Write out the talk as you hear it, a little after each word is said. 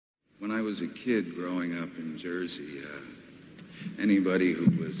When I was a kid growing up in Jersey, anybody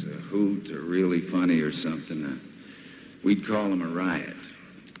who was a hoot or really funny or something, we'd call him a riot.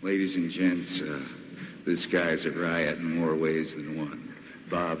 Ladies and gents, this guy's a riot in more ways than one.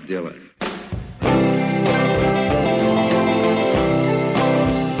 Bob Dylan.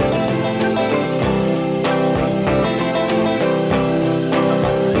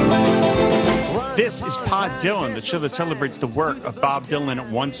 This is Pod Dylan, the show that celebrates the work of Bob Dylan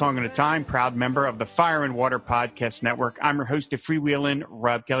one song at a time, proud member of the Fire and Water Podcast Network. I'm your host of Freewheelin',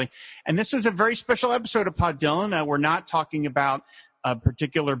 Rob Kelly, and this is a very special episode of Pod Dylan. We're not talking about a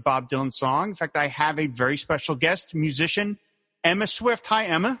particular Bob Dylan song. In fact, I have a very special guest, musician Emma Swift. Hi,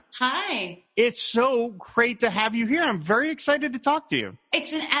 Emma. Hi. It's so great to have you here. I'm very excited to talk to you.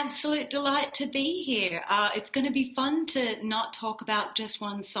 It's an absolute delight to be here. It's going to be fun to not talk about just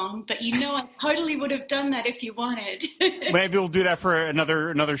one song, but you know I totally would have done that if you wanted. Maybe we'll do that for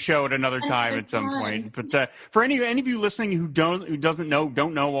another show at another time at some point. But for any of you listening who don't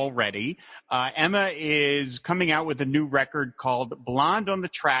know already, Emma is coming out with a new record called Blonde on the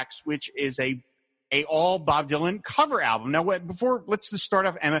Tracks, which is a all Bob Dylan cover album. Now, let's just start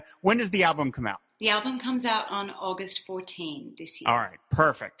off, Emma. When does the album come out? The album comes out on August 14 this year. All right.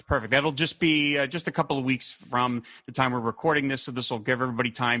 Perfect. That'll just be just a couple of weeks from the time we're recording this. So this will give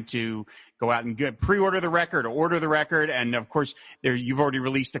everybody time to go out and pre-order the record, order the record. And of course, you've already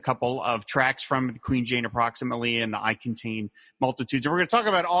released a couple of tracks from the Queen Jane Approximately and the I Contain Multitudes. And we're going to talk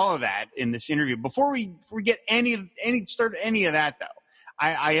about all of that in this interview. Before we get any of that, though,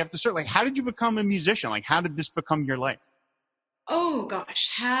 I have to start, how did you become a musician? How did this become your life? Oh,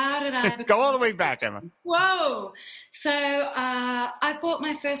 gosh. How did I become... Go all the way back, Emma. Whoa. So I bought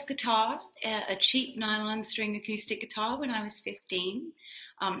my first guitar, a cheap nylon string acoustic guitar, when I was 15.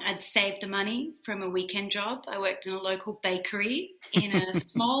 I'd saved the money from a weekend job. I worked in a local bakery in a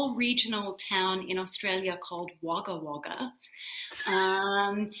small regional town in Australia called Wagga Wagga.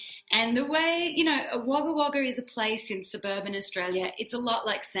 And the way, Wagga Wagga is a place in suburban Australia. It's a lot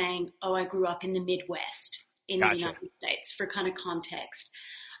like saying, I grew up in the Midwest in the United States, for kind of context.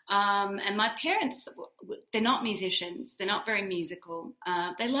 And my parents, they're not musicians. They're not very musical.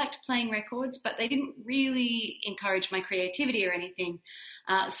 They liked playing records, but they didn't really encourage my creativity or anything.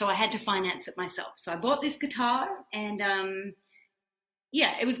 So I had to finance it myself. So I bought this guitar and,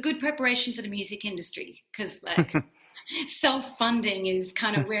 it was good preparation for the music industry because self-funding is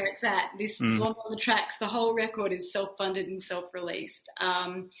kind of where it's at. This Blonde on the Tracks, the whole record is self-funded and self-released.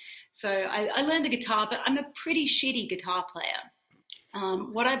 So I learned the guitar, but I'm a pretty shitty guitar player.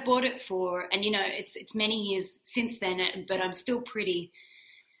 What I bought it for, and it's many years since then, but I'm still pretty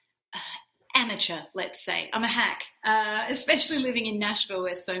amateur, let's say. I'm a hack, especially living in Nashville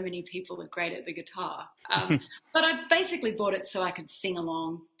where so many people are great at the guitar. But I basically bought it so I could sing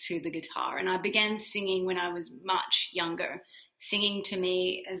along to the guitar. And I began singing when I was much younger. Singing to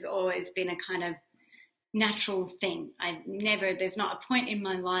me has always been a kind of natural thing. There's not a point in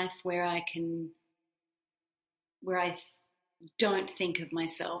my life where I don't think of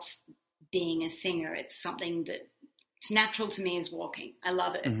myself being a singer. It's something that it's natural to me as walking. I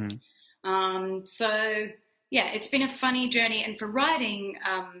love it. Mm-hmm. It's been a funny journey. And for writing,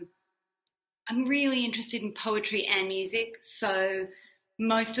 I'm really interested in poetry and music. So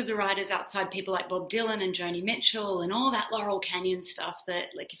most of the writers outside people like Bob Dylan and Joni Mitchell and all that Laurel Canyon stuff that,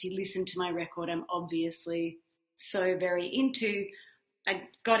 if you listen to my record, I'm obviously so very into. I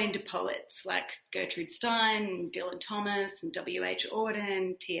got into poets like Gertrude Stein, Dylan Thomas, and W.H.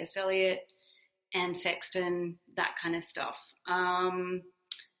 Auden, T.S. Eliot, Anne Sexton, that kind of stuff.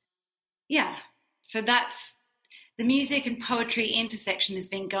 So that's the music and poetry intersection has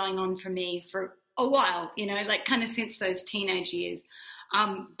been going on for me for a while, kind of since those teenage years.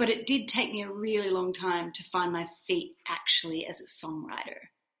 But it did take me a really long time to find my feet actually as a songwriter.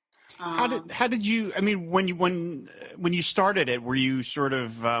 How did you, when you started it, were you sort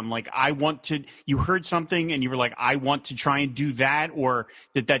of you heard something and you were like, I want to try and do that? Or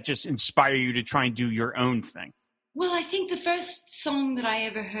did that just inspire you to try and do your own thing? Well, I think the first song that I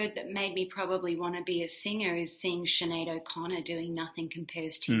ever heard that made me probably want to be a singer is seeing Sinead O'Connor doing Nothing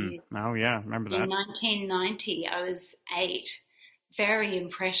Compares to You. Oh, yeah. Remember that. In 1990, I was 8, very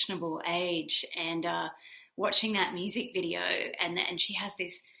impressionable age, and watching that music video, and she has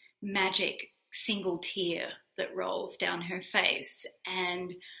this magic single tear that rolls down her face,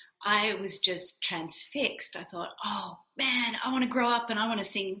 and I was just transfixed. I thought, oh, man, I want to grow up and I want to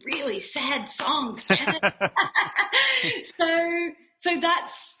sing really sad songs, Janet. So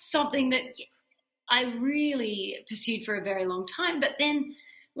that's something that I really pursued for a very long time. But then,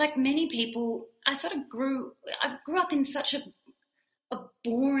 like many people, I grew up in such a a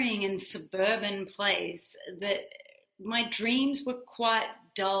boring and suburban place that my dreams were quite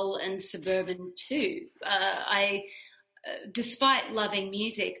dull and suburban too. Despite loving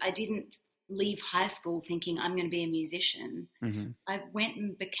music, I didn't leave high school thinking I'm going to be a musician. Mm-hmm. I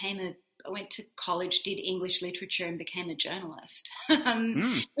went to college, did English literature, and became a journalist,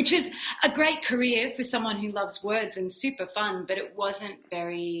 which is a great career for someone who loves words and super fun, but it wasn't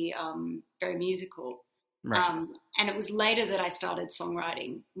very musical. Right. And it was later that I started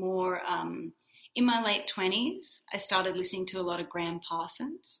songwriting more. In my late 20s, I started listening to a lot of Graham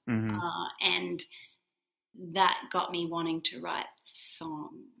Parsons, and that got me wanting to write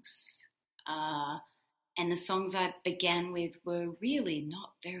songs. And the songs I began with were really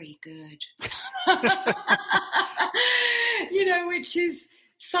not very good, which is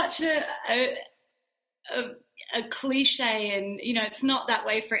such a cliche, and it's not that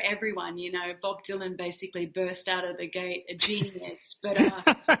way for everyone. Bob Dylan basically burst out of the gate a genius, but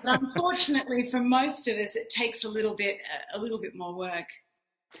unfortunately for most of us, it takes a little bit more work.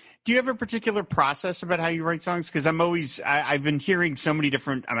 Do you have a particular process about how you write songs? Because I've been hearing so many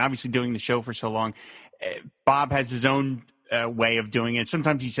different. I'm obviously doing the show for so long. Bob has his own way of doing it.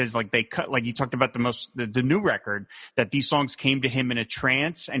 Sometimes he says they cut, like you talked about the new record, that these songs came to him in a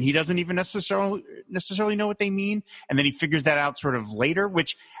trance and he doesn't even necessarily know what they mean. And then he figures that out sort of later,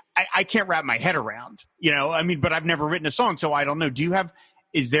 which I can't wrap my head around, but I've never written a song, so I don't know. Do you have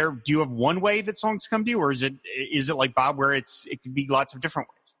one way that songs come to you, or is it like Bob where it could be lots of different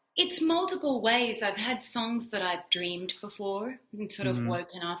ways? It's multiple ways. I've had songs that I've dreamed before and sort of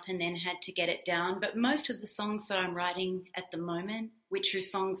woken up and then had to get it down. But most of the songs that I'm writing at the moment, which are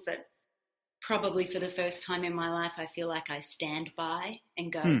songs that probably for the first time in my life I feel like I stand by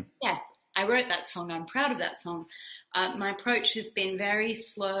and go, yeah, I wrote that song. I'm proud of that song. My approach has been very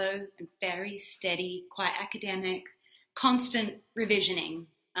slow and very steady, quite academic, constant revisioning.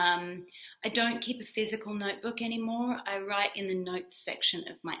 I don't keep a physical notebook anymore. I write in the notes section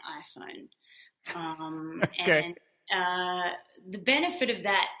of my iPhone. Okay. And the benefit of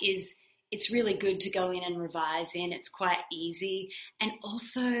that is it's really good to go in and revise in. It's quite easy. And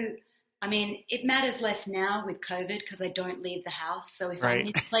also, it matters less now with COVID because I don't leave the house. So if I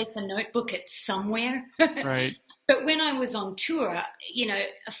need to place a notebook, it's somewhere. Right. But when I was on tour,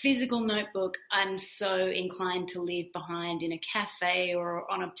 a physical notebook, I'm so inclined to leave behind in a cafe or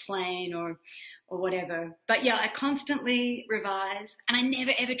on a plane or whatever. But yeah, I constantly revise, and I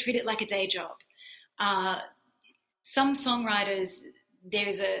never ever treat it like a day job. Some songwriters,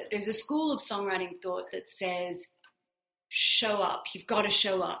 there's a school of songwriting thought that says, show up. You've got to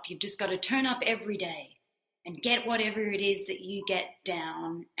show up. You've just got to turn up every day and get whatever it is that you get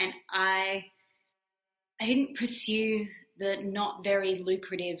down. And I didn't pursue the not very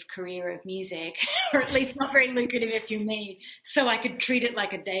lucrative career of music, or at least not very lucrative if you're me, so I could treat it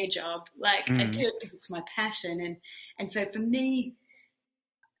like a day job. I do it because it's my passion. And so for me,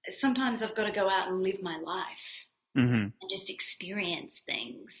 sometimes I've got to go out and live my life and just experience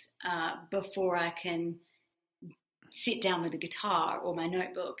things before I can sit down with a guitar or my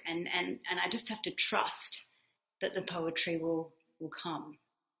notebook. And I just have to trust that the poetry will come.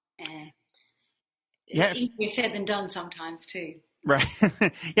 Yeah. Easier said than done sometimes too. Right.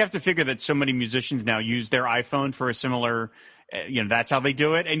 You have to figure that so many musicians now use their iPhone for a similar, that's how they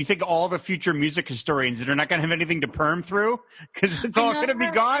do it. And you think all the future music historians that are not going to have anything to perm through because it's all going to be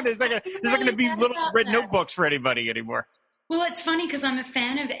gone. There's not going to be little red notebooks for anybody anymore. Well, it's funny because I'm a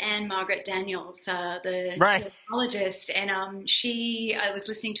fan of Anne Margaret Daniels, the psychologist, and I was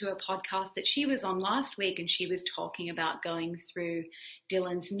listening to a podcast that she was on last week, and she was talking about going through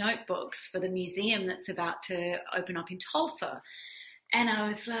Dylan's notebooks for the museum that's about to open up in Tulsa. And I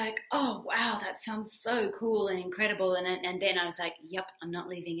was like, oh, wow, that sounds so cool and incredible. And then I was like, yep, I'm not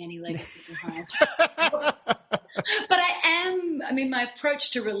leaving any legacy behind. But my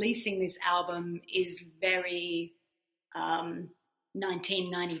approach to releasing this album is very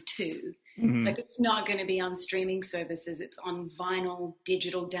 1992. Like, it's not going to be on streaming services. It's on vinyl,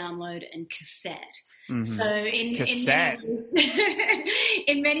 digital download, and cassette. So in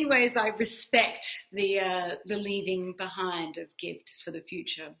many ways, I respect the leaving behind of gifts for the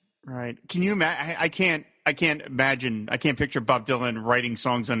future. Right? Can you imagine? I can't imagine. I can't picture Bob Dylan writing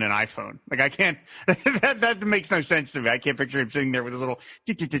songs on an iPhone. Like, I can't. That makes no sense to me. I can't picture him sitting there with his little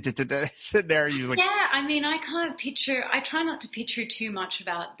sitting there. He's like, yeah. I can't picture. I try not to picture too much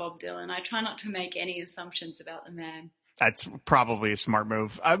about Bob Dylan. I try not to make any assumptions about the man. That's probably a smart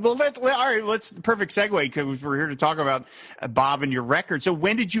move. All right, let's perfect segue because we're here to talk about Bob and your record. So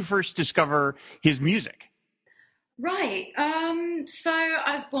when did you first discover his music? Right. So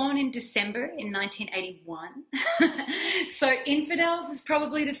I was born in December in 1981. So Infidels is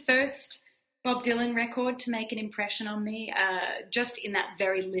probably the first Bob Dylan record to make an impression on me, just in that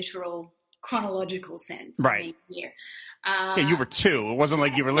very literal chronological sense. Right. I mean, here. Yeah, you were 2. It wasn't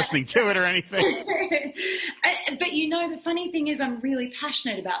like you were listening to it or anything. But the funny thing is I'm really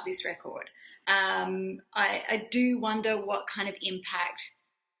passionate about this record. I do wonder what kind of impact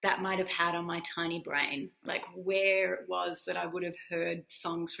that might have had on my tiny brain, like where it was that I would have heard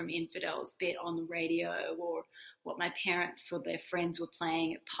songs from Infidels, be it on the radio or what my parents or their friends were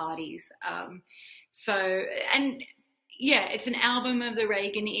playing at parties. It's an album of the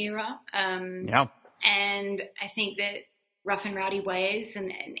Reagan era. Yeah. And I think that Rough and Rowdy Ways,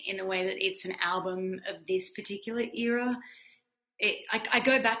 and in the way that it's an album of this particular era, I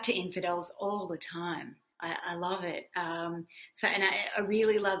go back to Infidels all the time. I love it. I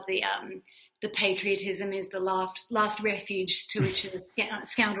really love the patriotism is the last refuge to which a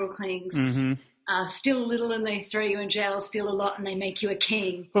scoundrel clings. Mm-hmm. Still a little and they throw you in jail, still a lot and they make you a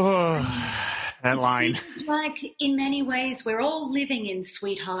king. Oh, that line. It's like, in many ways, we're all living in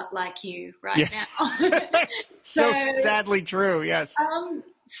Sweetheart Like You right now. so sadly true, yes. And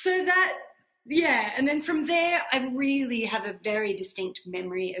then from there, I really have a very distinct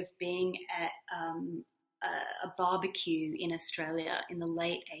memory of being at a barbecue in Australia in the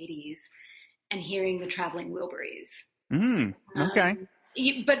late 80s and hearing the Travelling Wilburys. Okay.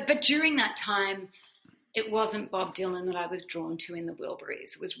 But during that time, it wasn't Bob Dylan that I was drawn to in the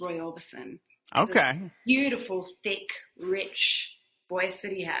Wilburys. It was Roy Orbison. Okay. Beautiful, thick, rich voice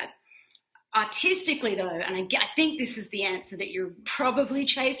that he had. Artistically, though, and I think this is the answer that you're probably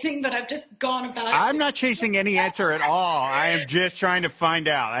chasing, but I've just gone about it. I'm not chasing any answer at all. I am just trying to find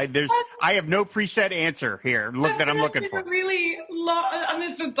out. I have no preset answer here that I'm looking for. I'm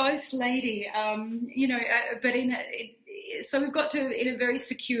a verbose lady, so we've got to, in a very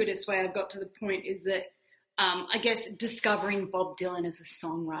circuitous way, I've got to the point is that I guess discovering Bob Dylan as a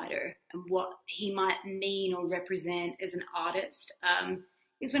songwriter and what he might mean or represent as an artist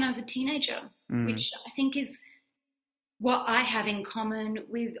is when I was a teenager, which I think is what I have in common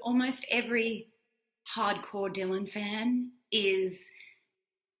with almost every hardcore Dylan fan, is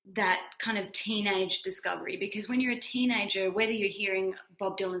that kind of teenage discovery. Because when you're a teenager, whether you're hearing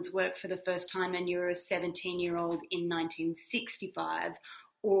Bob Dylan's work for the first time and you're a 17-year-old in 1965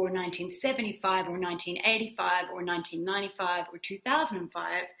 or 1975 or 1985 or 1995 or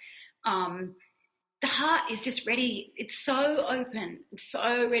 2005, the heart is just ready. It's so open. It's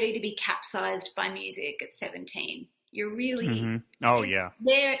so ready to be capsized by music at 17. You're really Oh, yeah.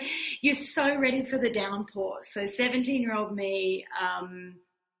 there. You're so ready for the downpour. So 17-year-old me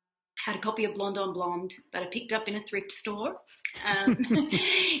had a copy of Blonde on Blonde that I picked up in a thrift store.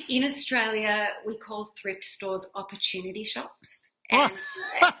 In Australia, we call thrift stores opportunity shops.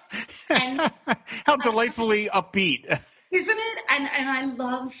 And how delightfully upbeat. Isn't it? And I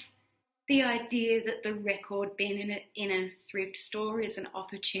love the idea that the record being in a thrift store is an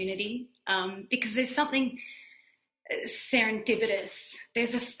opportunity, because there's something serendipitous.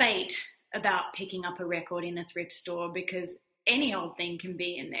 There's a fate about picking up a record in a thrift store, because any old thing can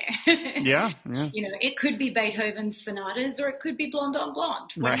be in there. Yeah. It could be Beethoven's sonatas or it could be Blonde on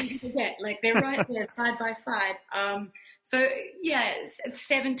Blonde. What do you forget? Like, they're right there side by side. At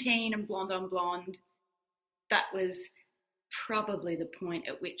 17 and Blonde on Blonde, that was probably the point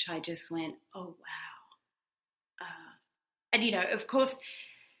at which I just went, oh, wow. Of course,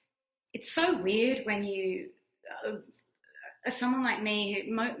 it's so weird when you, someone like me,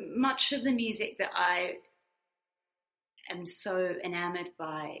 who much of the music that I am so enamored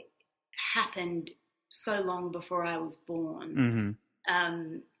by happened so long before I was born.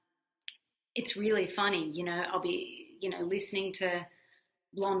 It's really funny, I'll be, listening to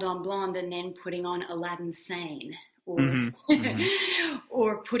Blonde on Blonde and then putting on Aladdin Sane or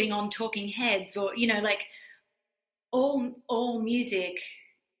or putting on Talking Heads, or all music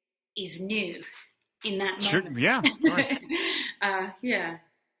is new in that moment. Sure, yeah, of course. Yeah.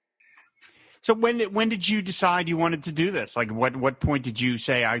 So when did you decide you wanted to do this? Like, what point did you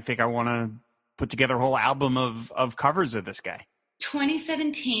say, I think I want to put together a whole album of covers of this guy?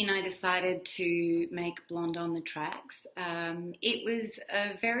 2017, I decided to make Blonde on the Tracks. It was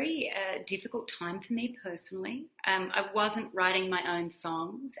a very difficult time for me personally. I wasn't writing my own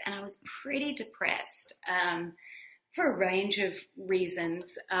songs and I was pretty depressed for a range of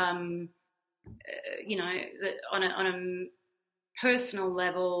reasons. On a personal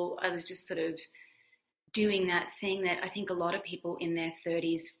level, I was just sort of doing that thing that I think a lot of people in their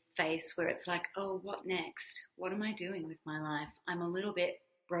 30s face, where it's like, oh, what next? What am I doing with my life? I'm a little bit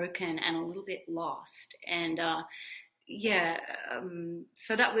broken and a little bit lost. And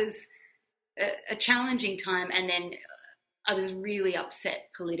so that was a challenging time. And then I was really upset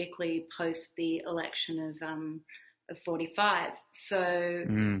politically post the election of 45. So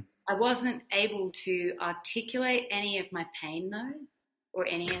I wasn't able to articulate any of my pain, though, or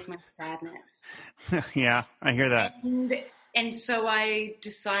any of my sadness. Yeah, I hear that. And so I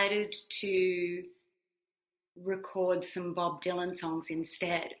decided to record some Bob Dylan songs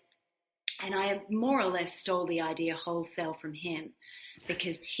instead. And I more or less stole the idea wholesale from him,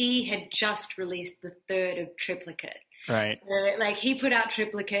 because he had just released the third of Triplicate. Right. So, like, he put out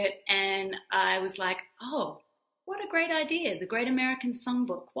Triplicate, and I was like, oh, what a great idea. The Great American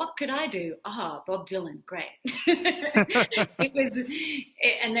Songbook. What could I do? Bob Dylan. Great.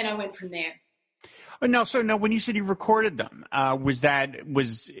 And then I went from there. No, when you said you recorded them,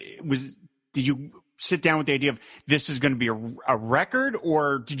 did you sit down with the idea of this is going to be a record,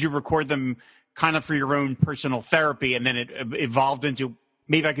 or did you record them kind of for your own personal therapy and then it evolved into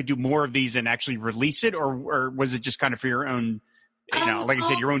maybe I could do more of these and actually release it, or was it just kind of for your own, like I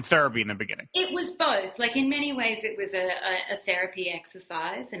said, your own therapy in the beginning? It was both. Like, in many ways, it was a therapy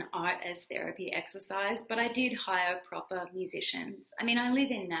exercise, an art as therapy exercise, but I did hire proper musicians. I mean, I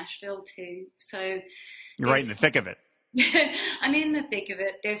live in Nashville too, so... You're right in the thick of it. I'm in the thick of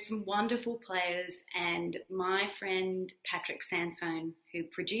it. There's some wonderful players, and my friend Patrick Sansone, who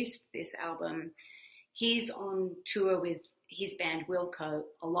produced this album, he's on tour with his band Wilco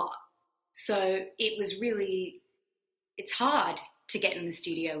a lot. So it's hard to get in the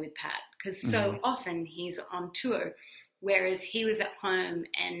studio with Pat, because so often he's on tour, whereas he was at home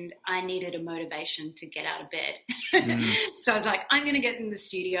and I needed a motivation to get out of bed. So I was like, I'm going to get in the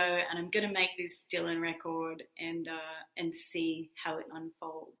studio and I'm going to make this Dylan record and see how it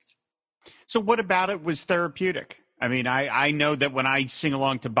unfolds. So what about it was therapeutic? I mean, I know that when I sing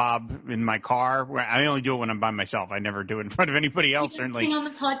along to Bob in my car, I only do it when I'm by myself. I never do it in front of anybody else. You don't certainly sing on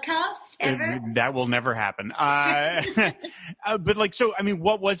the podcast ever? That will never happen. But like, so, I mean,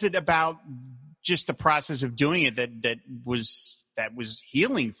 what was it about just the process of doing it that was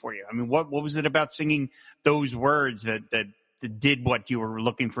healing for you? I mean, what was it about singing those words that did what you were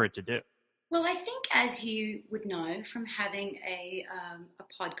looking for it to do? Well, I think, as you would know from having a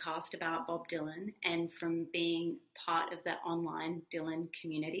podcast about Bob Dylan and from being part of the online Dylan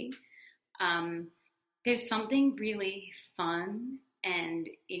community, there's something really fun and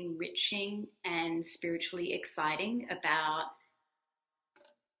enriching and spiritually exciting about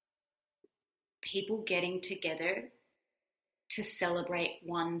people getting together to celebrate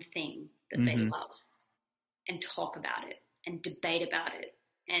one thing that they love and talk about it and debate about it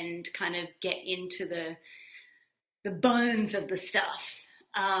and kind of get into the bones of the stuff.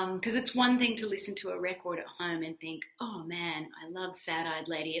 Because it's one thing to listen to a record at home and think, oh man, I love Sad-Eyed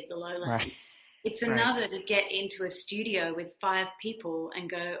Lady of the Lowlands. Right. It's another to get into a studio with 5 people and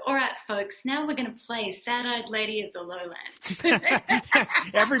go, all right, folks, now we're going to play Sad-Eyed Lady of the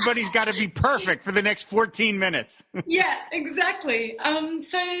Lowlands. Everybody's got to be perfect for the next 14 minutes. Yeah, exactly.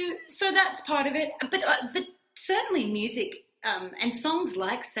 So that's part of it. But certainly music and songs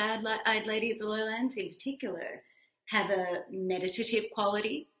like Sad-Eyed Lady of the Lowlands in particular have a meditative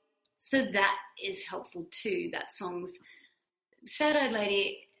quality. So that is helpful too. That song's Sad-Eyed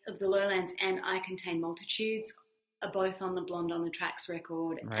Lady of the Lowlands and I Contain Multitudes are both on the Blonde on the Tracks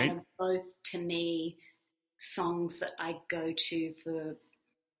record, right, and are both, to me, songs that I go to for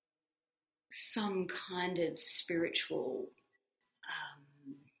some kind of spiritual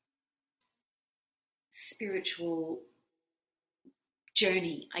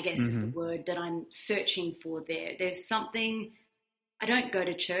journey, I guess is the word that I'm searching for there. There's something. I don't go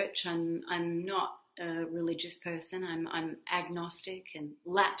to church. I'm not a religious person. I'm agnostic and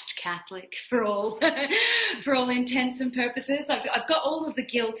lapsed Catholic for all intents and purposes. I've got all of the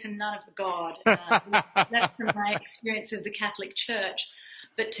guilt and none of the God. That's from my experience of the Catholic Church.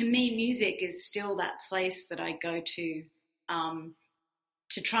 But to me, music is still that place that I go to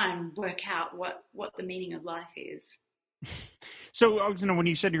try and work out what the meaning of life is. So, when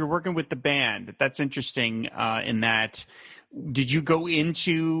you said you're working with the band, that's interesting in that. Did you go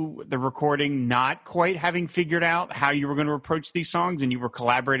into the recording not quite having figured out how you were going to approach these songs and you were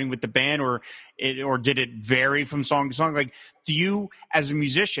collaborating with the band, or did it vary from song to song? Like, do you, as a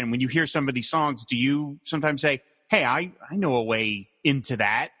musician, when you hear some of these songs, do you sometimes say, hey, I know a way into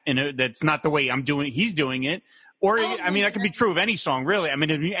that, and that's not the way he's doing it? Or, that could be true of any song, really. I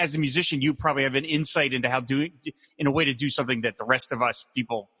mean, as a musician, you probably have an insight into in a way to do something that the rest of us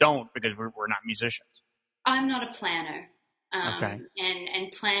people don't, because we're not musicians. I'm not a planner. Okay.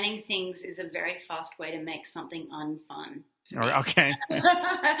 And planning things is a very fast way to make something unfun Okay.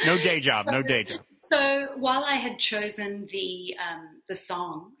 No day job. So while I had chosen the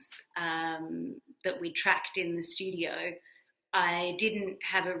songs that we tracked in the studio, I didn't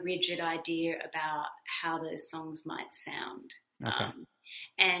have a rigid idea about how those songs might sound. Okay.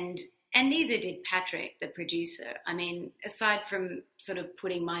 And neither did Patrick, the producer. I mean, aside from sort of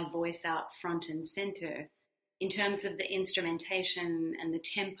putting my voice out front and center, in terms of the instrumentation and the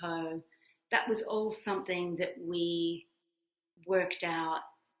tempo, that was all something that we worked out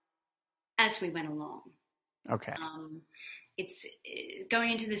as we went along. Okay. It's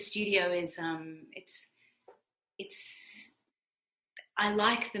going into the studio is I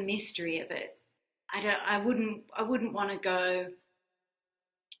like the mystery of it. I wouldn't want to go.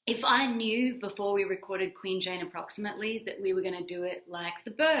 If I knew before we recorded Queen Jane approximately that we were going to do it like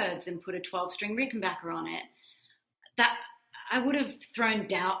the Byrds and put a 12-string Rickenbacker on it, that I would have thrown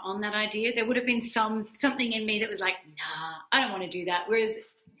doubt on that idea. There would have been something in me that was like, nah, I don't want to do that. Whereas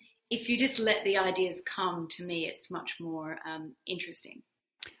if you just let the ideas come to me, it's much more interesting.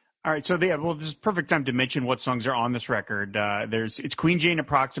 All right, so this is perfect time to mention what songs are on this record. It's Queen Jane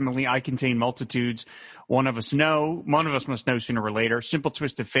approximately, I Contain Multitudes, One of Us Must Know Sooner or Later, Simple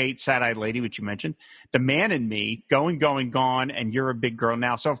Twist of Fate, Sad Eyed Lady, which you mentioned, The Man in Me, Going, Going, Gone, and You're a Big Girl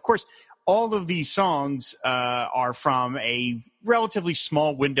Now. So, of course, all of these songs are from a relatively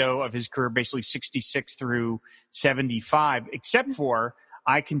small window of his career, basically 66 through 75, except for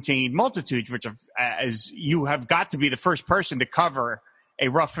I Contain Multitudes, which as you have got to be the first person to cover a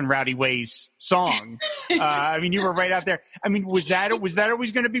Rough and Rowdy Ways song. I mean, you were right out there. I mean, was that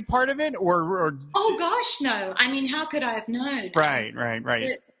always going to be part of it, or? Oh gosh, no. I mean, how could I have known? Right.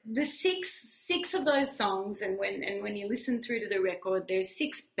 The six of those songs, and when you listen through to the record, there's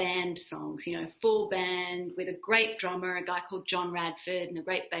 6 band songs. You know, full band with a great drummer, a guy called John Radford, and a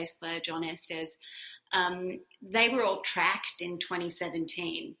great bass player, John Estes. They were all tracked in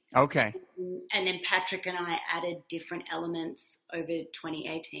 2017. Okay. And then Patrick and I added different elements over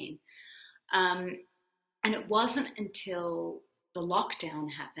 2018. And it wasn't until the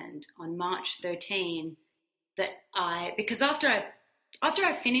lockdown happened on March 13 that because after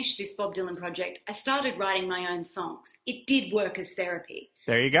I finished this Bob Dylan project, I started writing my own songs. It did work as therapy.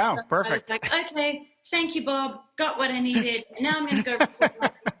 There you go. So Perfect. I was like, okay, thank you, Bob. Got what I needed. Now I'm going to go record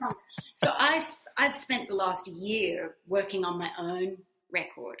my own songs. So I've spent the last year working on my own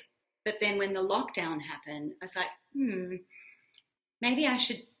record. But then when the lockdown happened, I was like, maybe I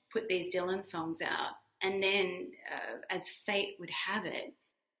should put these Dylan songs out. And then, as fate would have it,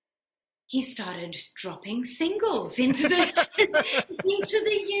 he started dropping singles into the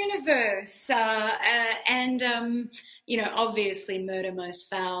universe. You know, obviously Murder Most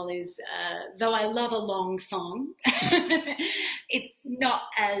Foul is, though I love a long song, it's not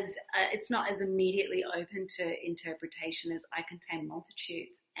as immediately open to interpretation as I Contain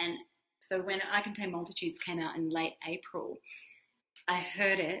Multitudes. And so when I Contain Multitudes came out in late April, I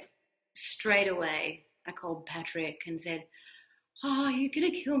heard it straight away. I called Patrick and said, "Oh, you're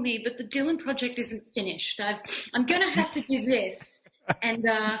going to kill me, but the Dylan project isn't finished. I'm going to have to do this." And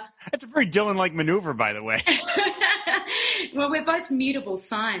that's a very Dylan-like maneuver, by the way. Well, we're both mutable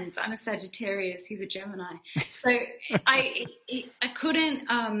signs. I'm a Sagittarius. He's a Gemini. So I couldn't.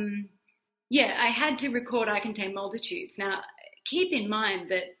 I had to record I Contain Multitudes. Now, keep in mind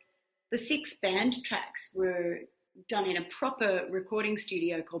that the 6 band tracks were done in a proper recording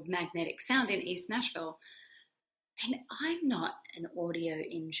studio called Magnetic Sound in East Nashville. And I'm not an audio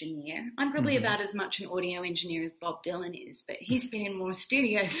engineer. I'm probably about as much an audio engineer as Bob Dylan is, but he's been in more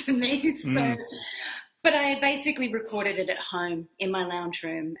studios than me. So, but I basically recorded it at home in my lounge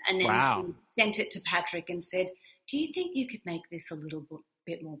room and then sent it to Patrick and said, "Do you think you could make this a little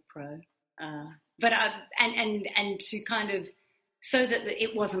bit more pro?" But to kind of so that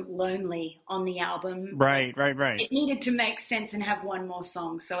it wasn't lonely on the album. Right. It needed to make sense and have one more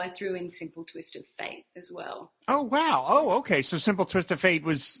song, so I threw in Simple Twist of Fate as well. Oh, wow. Oh, okay. So Simple Twist of Fate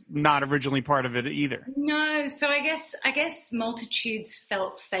was not originally part of it either. No, so I guess Multitudes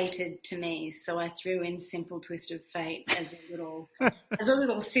felt fated to me, so I threw in Simple Twist of Fate as a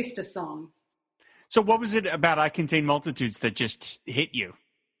little sister song. So what was it about I Contain Multitudes that just hit you?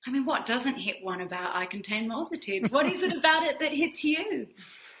 I mean, what doesn't hit one about I Contain Multitudes? What is it about it that hits you?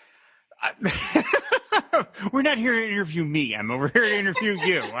 We're not here to interview me, Emma. We're here to interview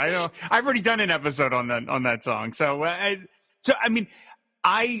you. I've already done an episode on that song. So, I mean,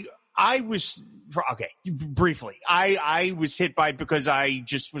 I was briefly. I was hit by it because I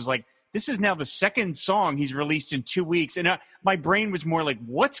just was like, this is now the second song he's released in 2 weeks, and my brain was more like,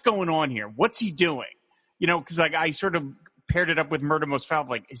 what's going on here? What's he doing? You know, because like I sort of paired it up with Murder Most Foul.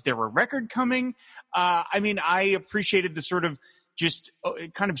 Like, is there a record coming? I mean, I appreciated the sort of just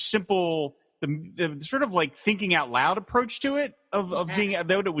kind of simple, the sort of like thinking out loud approach to it of being,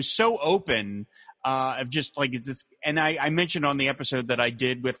 though it was so open, of just like, it's and I mentioned on the episode that I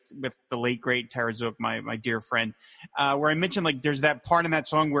did with the late great Tara Zook, my dear friend, where I mentioned like there's that part in that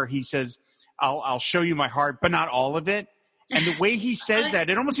song where he says, I'll show you my heart, but not all of it. And the way he says that,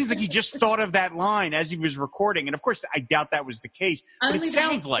 it almost seems like he just thought of that line as he was recording. And of course, I doubt that was the case, but it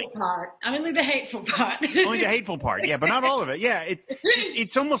sounds like only the hateful part. Only the hateful part, yeah, but not all of it. Yeah,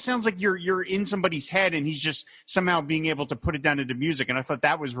 it's almost sounds like you're in somebody's head, and he's just somehow being able to put it down into music. And I thought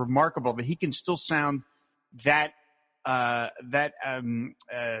that was remarkable that he can still sound that like that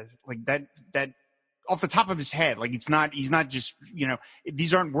off the top of his head. Like he's not just, you know,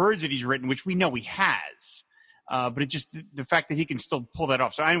 these aren't words that he's written, which we know he has. But it's just the fact that he can still pull that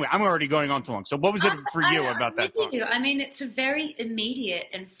off. So anyway, I'm already going on too long. So what was it for you about that song? I mean, it's a very immediate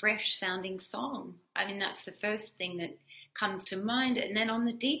and fresh sounding song. I mean, that's the first thing that comes to mind. And then on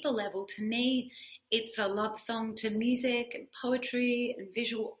the deeper level, to me, it's a love song to music and poetry and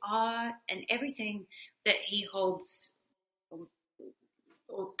visual art and everything that he holds,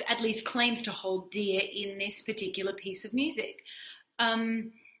 or at least claims to hold dear in this particular piece of music.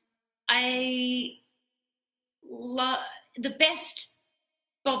 The best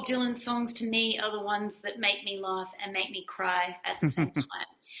Bob Dylan songs to me are the ones that make me laugh and make me cry at the same time.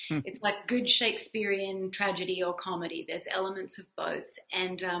 It's like good Shakespearean tragedy or comedy. There's elements of both.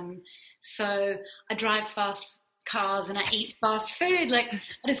 And so I drive fast cars and I eat fast food. Like,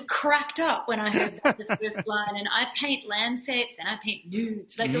 I just cracked up when I heard the first line. And I paint landscapes and I paint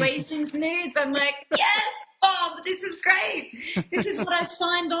nudes. Like the way he sings nudes, I'm like, yes, Bob, this is great. This is what I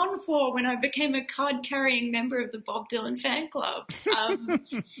signed on for when I became a card-carrying member of the Bob Dylan fan club.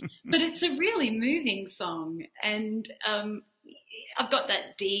 But it's a really moving song. And I've got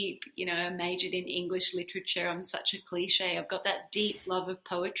that deep, you know, I majored in English literature. I'm such a cliche. I've got that deep love of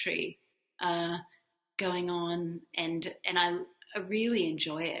poetry going on, and I really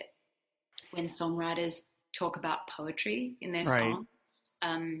enjoy it when songwriters talk about poetry in their songs.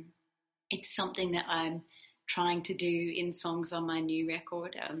 It's something that I'm trying to do in songs on my new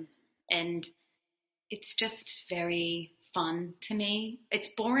record, and it's just very fun to me. It's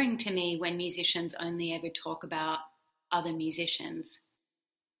boring to me when musicians only ever talk about other musicians.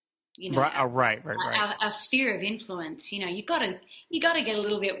 You know, right. Our sphere of influence. You know, you gotta get a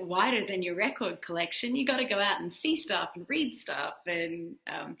little bit wider than your record collection. You got to go out and see stuff and read stuff, and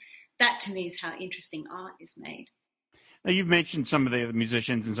that to me is how interesting art is made. Now, you've mentioned some of the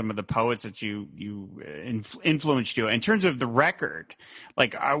musicians and some of the poets that you influenced you. In terms of the record,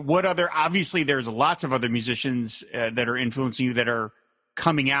 like what other? Obviously, there's lots of other musicians that are influencing you that are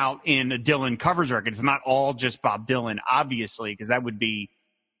coming out in a Dylan covers record. It's not all just Bob Dylan, obviously, because that would be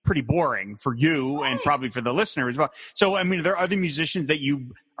pretty boring for you and probably for the listener as well. So, I mean, are there other musicians that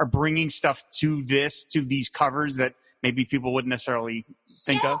you are bringing stuff to these covers that maybe people wouldn't necessarily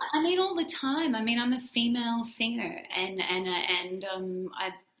think of? I mean, all the time. I mean, I'm a female singer, and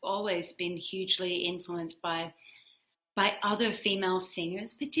I've always been hugely influenced by other female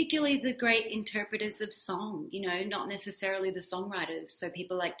singers, particularly the great interpreters of song, you know, not necessarily the songwriters. So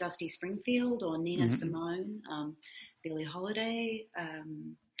people like Dusty Springfield or Nina Simone, Billie Holiday,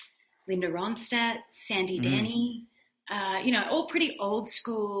 Linda Ronstadt, Sandy Denny, you know, all pretty old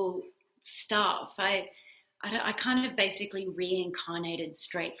school stuff. I kind of basically reincarnated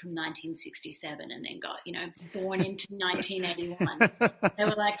straight from 1967 and then got, you know, born into 1981. They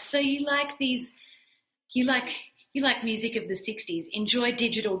were like, so you like music of the 60s, enjoy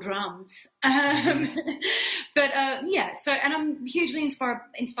digital drums. But so, and I'm hugely inspired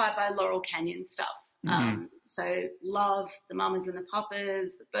by Laurel Canyon stuff. So love the Mamas and the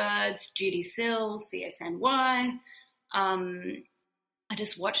Papas, the Byrds, Judy Sills, CSNY. I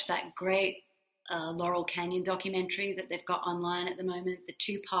just watched that great Laurel Canyon documentary that they've got online at the moment, the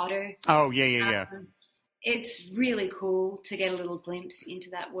two-parter. Oh, yeah. It's really cool to get a little glimpse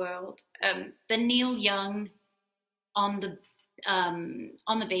into that world. The Neil Young on the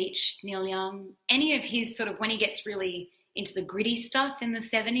beach, Neil Young, any of his sort of, when he gets really into the gritty stuff in the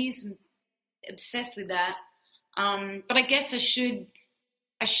 70s, I'm obsessed with that. But I guess I should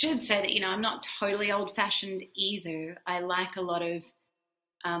say that, you know, I'm not totally old-fashioned either. I like a lot of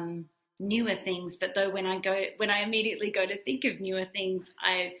newer things, but though when I immediately go to think of newer things,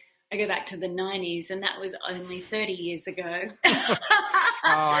 I go back to the 90s, and that was only 30 years ago. Oh,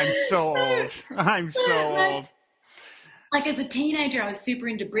 I'm so old. Like as a teenager, I was super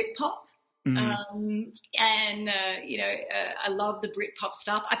into Britpop. I love the Britpop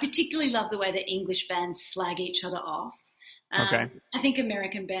stuff. I particularly love the way that English bands slag each other off. Okay. I think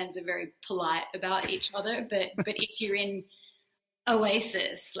American bands are very polite about each other, but if you're in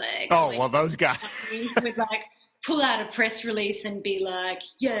Oasis, those guys would like pull out a press release and be like,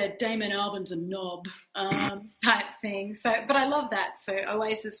 yeah, Damon Albarn's a knob, type thing. So, but I love that. So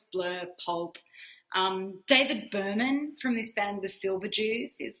Oasis, Blur, Pulp. David Berman from this band, the Silver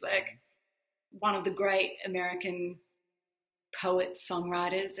Jews, is like one of the great American poets,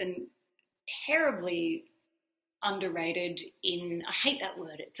 songwriters, and terribly underrated I hate that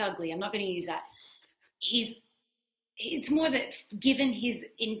word, it's ugly, I'm not going to use that. It's more that given his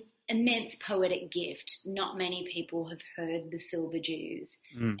immense poetic gift, not many people have heard the Silver Jews.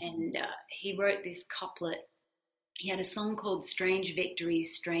 And he wrote this couplet. He had a song called Strange Victory,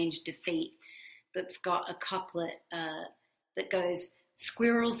 Strange Defeat that's got a couplet that goes,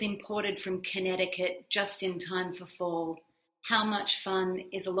 squirrels imported from Connecticut just in time for fall. How much fun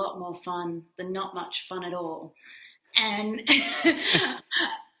is a lot more fun than not much fun at all. And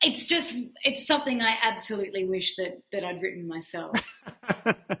it's something I absolutely wish that I'd written myself.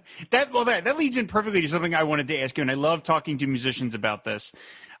 That leads in perfectly to something I wanted to ask you. And I love talking to musicians about this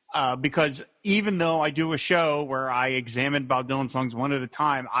because even though I do a show where I examine Bob Dylan songs one at a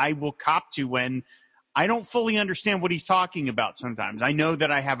time, I will cop to when I don't fully understand what he's talking about sometimes. I know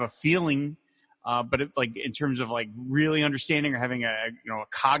that I have a feeling, but it's like in terms of like really understanding or having a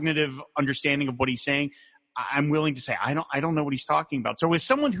cognitive understanding of what he's saying, I'm willing to say I don't know what he's talking about. So as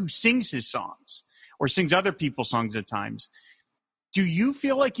someone who sings his songs or sings other people's songs at times, do you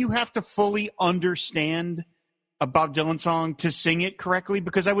feel like you have to fully understand a Bob Dylan song to sing it correctly?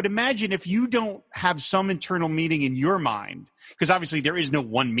 Because I would imagine if you don't have some internal meaning in your mind, because obviously there is no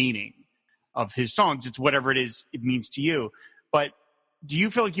one meaning of his songs, it's whatever it is it means to you. But do you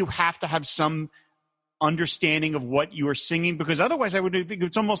feel like you have to have some understanding of what you are singing? Because otherwise I would think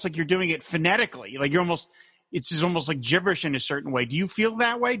it's almost like you're doing it phonetically. Like it's almost like gibberish in a certain way. Do you feel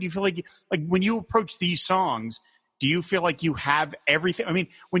that way? Do you feel like when you approach these songs, do you feel like you have everything? I mean,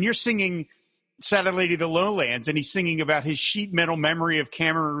 when you're singing Sad Lady of the Lowlands and he's singing about his sheet metal memory of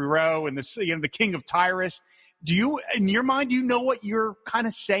Cameron Rowe and the King of Tyrus, do you, in your mind, do you know what you're kind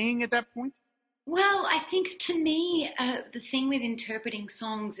of saying at that point? Well, I think to me, the thing with interpreting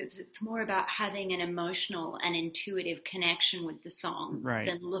songs is it's more about having an emotional and intuitive connection with the song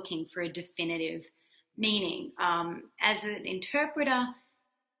than looking for a definitive meaning. As an interpreter,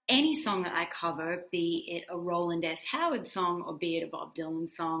 any song that I cover, be it a Roland S. Howard song or be it a Bob Dylan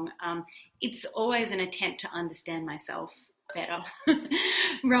song, it's always an attempt to understand myself better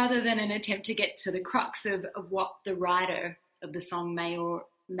rather than an attempt to get to the crux of what the writer of the song may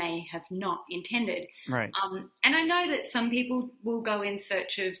have not intended. Right. And I know that some people will go in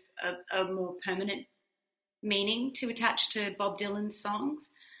search of a more permanent meaning to attach to Bob Dylan's songs.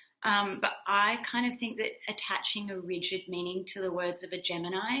 But I kind of think that attaching a rigid meaning to the words of a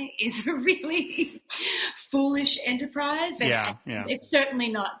Gemini is a really foolish enterprise. And it's certainly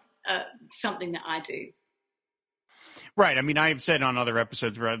not something that I do. Right. I mean, I have said on other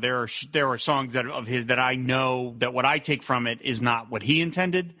episodes where there are songs of his that I know that what I take from it is not what he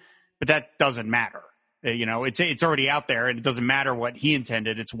intended, but that doesn't matter. It's already out there, and it doesn't matter what he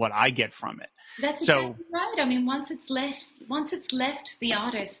intended. It's what I get from it. That's exactly right. I mean, once it's left the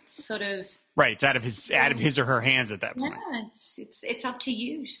artist's sort of right. It's out of his or her hands at that point. Yeah, it's up to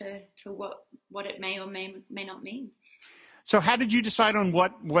you to what it may or may not mean. So how did you decide on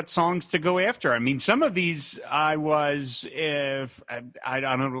what songs to go after? I mean, some of these I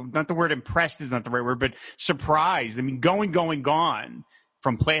don't know, not the word impressed is not the right word, but surprised. I mean, Going, Gone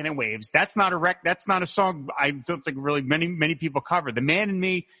from Planet Waves. That's not a song I don't think really many people cover. The Man in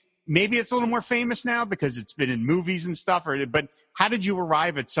Me, maybe it's a little more famous now because it's been in movies and stuff. But how did you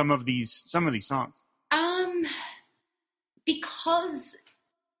arrive at some of these songs? Because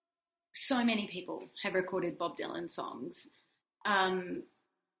so many people have recorded Bob Dylan songs. I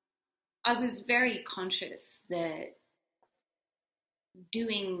was very conscious that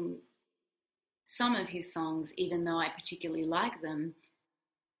doing some of his songs, even though I particularly like them,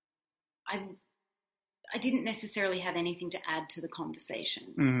 I didn't necessarily have anything to add to the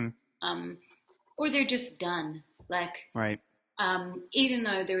conversation. Mm-hmm. Or they're just done. Like, right. Even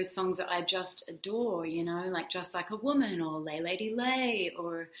though there are songs that I just adore, like Just Like a Woman or Lay Lady Lay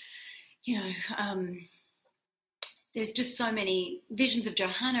or, there's just so many. Visions of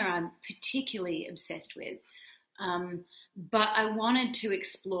Johanna I'm particularly obsessed with. But I wanted to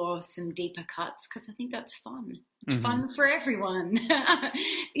explore some deeper cuts because I think that's fun. It's fun for everyone.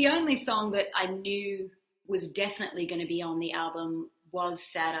 The only song that I knew was definitely going to be on the album was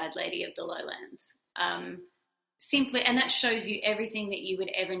Sad-Eyed Lady of the Lowlands. simply, and that shows you everything that you would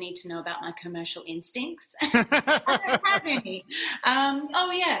ever need to know about my commercial instincts. I don't have any.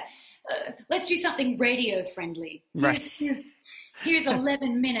 Let's do something radio friendly. Right. Here's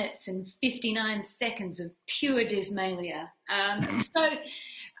 11 minutes and 59 seconds of pure dysmalia.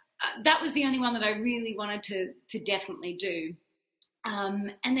 That was the only one that I really wanted to definitely do.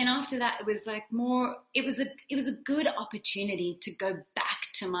 And then after that, it was like it was a good opportunity to go back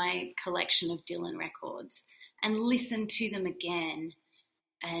to my collection of Dylan records and listen to them again,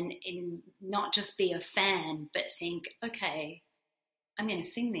 and not just be a fan, but think, okay, I'm going to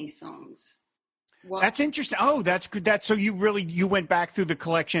sing these songs. What? That's interesting. Oh, that's good. So you went back through the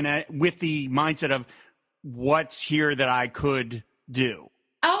collection with the mindset of what's here that I could do.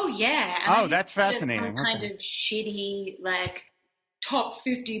 Oh yeah. That's fascinating. Some kind of shitty top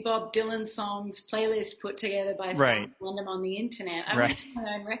 50 Bob Dylan songs playlist put together by someone random on the internet. I went to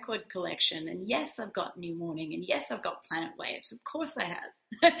my own record collection, and yes, I've got New Morning, and yes, I've got Planet Waves. Of course I have.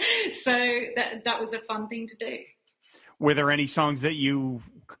 So that was a fun thing to do. Were there any songs that you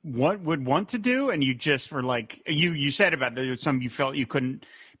would want to do, and you just were like, you said about there some you felt you couldn't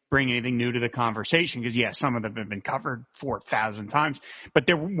bring anything new to the conversation because some of them have been covered 4,000 times, but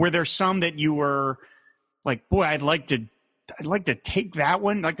were there some that you were like, boy, I'd like to take that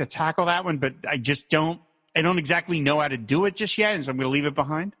one, like to tackle that one, but I don't exactly know how to do it just yet, and so I'm going to leave it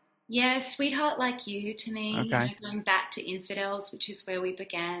behind? Yeah, Sweetheart Like You, to me, okay. Going back to Infidels, which is where we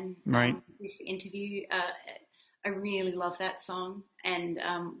began this interview, I really love that song, and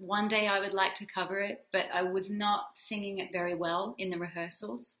one day I would like to cover it, but I was not singing it very well in the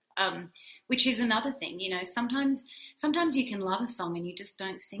rehearsals, which is another thing. Sometimes you can love a song and you just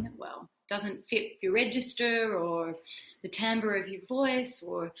don't sing it well. Doesn't fit your register or the timbre of your voice,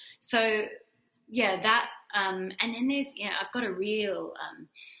 that. And then there's I've got a real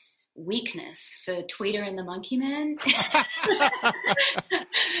weakness for Tweeter and the Monkey Man.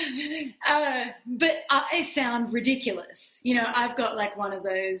 But I sound ridiculous. I've got like one of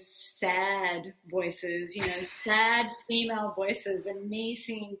those sad voices, sad female voices, and me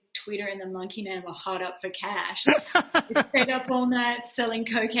singing Tweeter and the Monkey Man were hot up for cash. Stayed up all night selling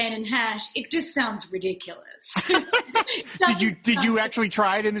cocaine and hash. It just sounds ridiculous. Did you actually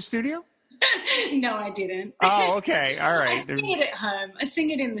try it in the studio? No, I didn't. Oh, okay. All right. I sing it at home. I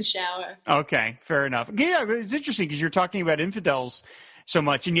sing it in the shower. Okay, fair enough. Yeah, it's interesting because you're talking about Infidels so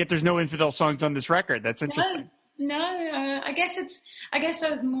much, and yet there's no Infidel songs on this record. That's interesting. No, I guess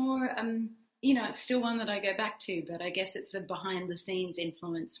I was more, it's still one that I go back to, but I guess it's a behind-the-scenes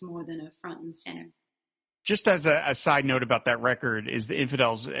influence more than a front and center. Just as a side note about that record is the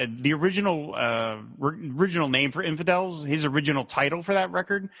Infidels, the original name for Infidels, his original title for that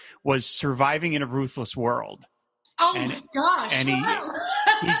record was Surviving in a Ruthless World. Oh my gosh.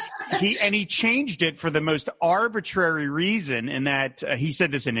 And he changed it for the most arbitrary reason in that he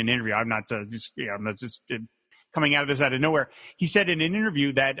said this in an interview. I'm not just coming out of this out of nowhere. He said in an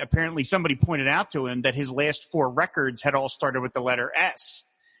interview that apparently somebody pointed out to him that his last 4 records had all started with the letter S.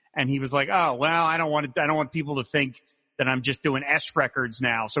 And he was like, oh, well, I don't want people to think that I'm just doing S records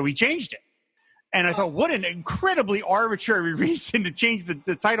now. So he changed it. And I thought, what an incredibly arbitrary reason to change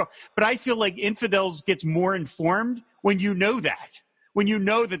the title. But I feel like Infidels gets more informed when you know that. When you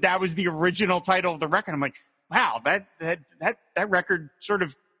know that was the original title of the record. I'm like, wow, that record sort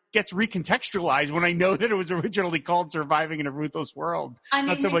of gets recontextualized when I know that it was originally called Surviving in a Ruthless World.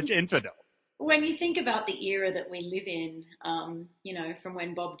 Not so much Infidels. When you think about the era that we live in, from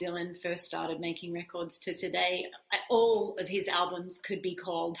when Bob Dylan first started making records to today, all of his albums could be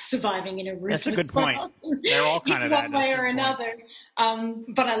called Surviving in a Ruthless World. That's a good point. They're all kind of that. One way or another.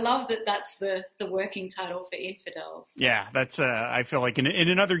 But I love that that's the working title for Infidels. Yeah, that's, I feel like in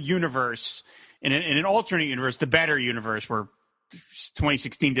another universe, in an alternate universe, the better universe where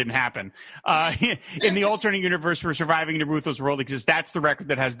 2016 didn't happen. In the alternate universe where Surviving in a Ruthless World exists, that's the record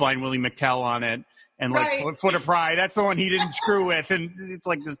that has Blind Willie McTell on it. And Foot of Pride, that's the one he didn't screw with. And it's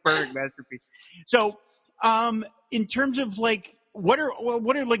like this perfect masterpiece. So, in terms of like, what are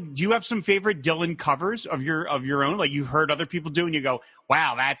like, do you have some favorite Dylan covers of your own? Like you've heard other people do and you go,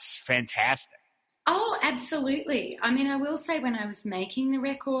 wow, that's fantastic. Oh, absolutely. I mean, I will say when I was making the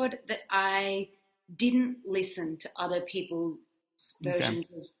record that I didn't listen to other people's versions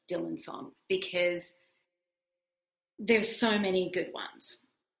of Dylan songs because there's so many good ones.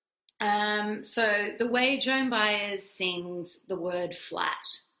 So the way Joan Baez sings the word flat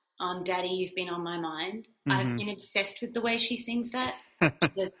on Daddy, You've Been on My Mind, I've been obsessed with the way she sings that.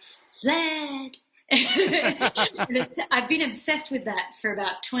 Just flat. I've been obsessed with that for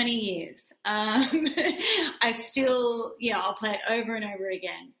about 20 years. I still, I'll play it over and over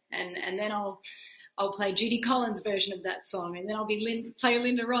again. And then I'll I'll play Judy Collins' version of that song, and then I'll play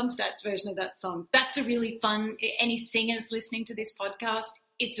Linda Ronstadt's version of that song. That's a really fun, any singers listening to this podcast,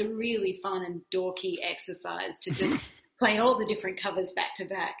 it's a really fun and dorky exercise to just play all the different covers back to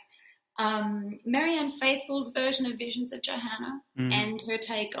back. Marianne Faithfull's version of Visions of Johanna and her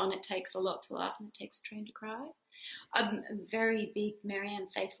take on It Takes a Lot to Laugh and It Takes a Train to Cry. I'm a very big Marianne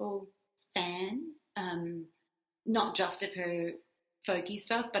Faithfull fan, not just of her folky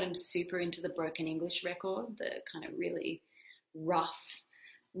stuff, but I'm super into the Broken English record, the kind of really rough,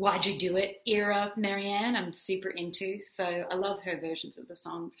 why'd you do it era Marianne I'm super into. So I love her versions of the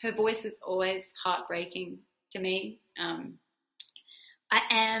songs. Her voice is always heartbreaking to me.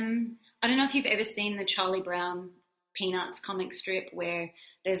 I don't know if you've ever seen the Charlie Brown Peanuts comic strip where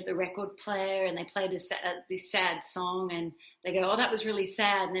there's the record player and they play this sad song and they go, oh, that was really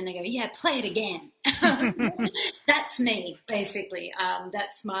sad. And then they go, yeah, play it again. That's me, basically.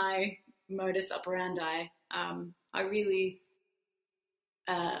 That's my modus operandi. I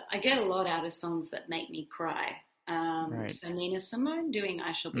get a lot out of songs that make me cry. Right. So Nina Simone doing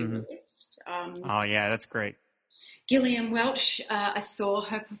I Shall Be Released. Oh, yeah, that's great. Gillian Welch, I saw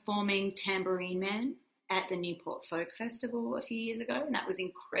her performing Tambourine Man at the Newport Folk Festival a few years ago, and that was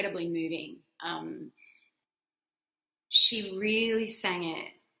incredibly moving. She really sang it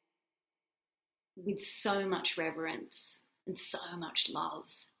with so much reverence and so much love.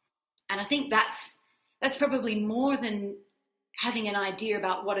 And I think that's probably more than having an idea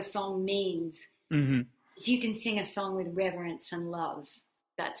about what a song means. Mm-hmm. If you can sing a song with reverence and love,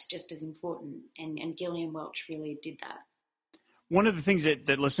 that's just as important. And Gillian Welch really did that. One of the things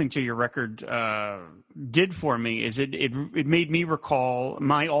that listening to your record did for me is it made me recall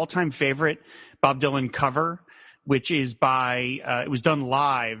my all-time favorite Bob Dylan cover, which is by it was done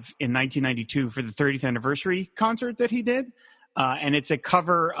live in 1992 for the 30th anniversary concert that he did. And it's a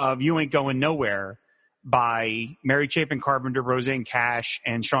cover of You Ain't Going Nowhere by Mary Chapin Carpenter, Roseanne Cash,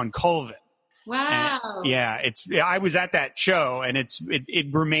 and Sean Colvin. Wow. And I was at that show, and it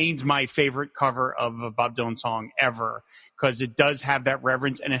remains my favorite cover of a Bob Dylan song ever, because it does have that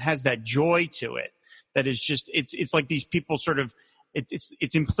reverence and it has that joy to it that is just, it's like these people sort of,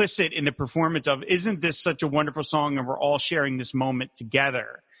 it's implicit in the performance of, isn't this such a wonderful song and we're all sharing this moment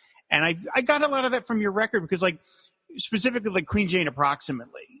together. And I got a lot of that from your record because, like, specifically like Queen Jane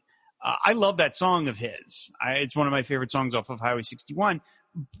Approximately, I love that song of his. It's one of my favorite songs off of Highway 61,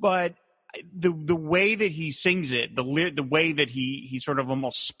 but the way that he sings it, the way that he sort of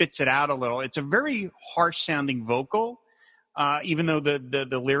almost spits it out a little, it's a very harsh sounding vocal. Even though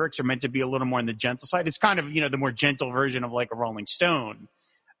the lyrics are meant to be a little more on the gentle side, it's kind of, the more gentle version of like a Rolling Stone.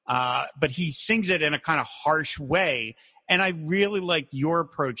 But he sings it in a kind of harsh way. And I really liked your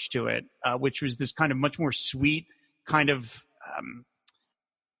approach to it, which was this kind of much more sweet, kind of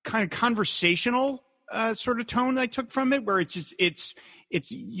conversational sort of tone that I took from it, where it's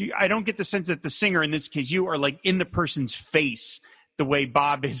I don't get the sense that the singer, in this case, you are like in the person's face the way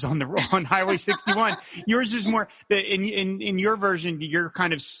Bob is on Highway 61. Yours is more in your version, you're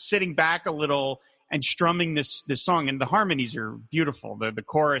kind of sitting back a little and strumming this song, and the harmonies are beautiful. The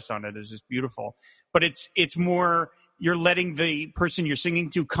chorus on it is just beautiful, but it's more, you're letting the person you're singing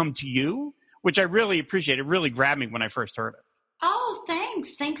to come to you, which I really appreciate. It really grabbed me when I first heard it. Oh,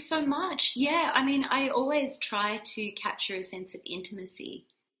 thanks. Thanks so much. Yeah. I mean, I always try to capture a sense of intimacy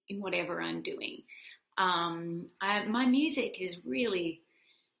in whatever I'm doing. My music is really,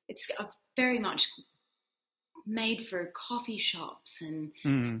 it's very much made for coffee shops and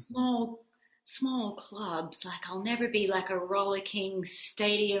small clubs. Like, I'll never be like a rollicking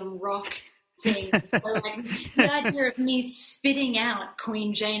stadium rock thing. So like, the idea of me spitting out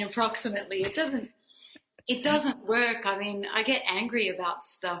Queen Jane Approximately, it doesn't work. I mean, I get angry about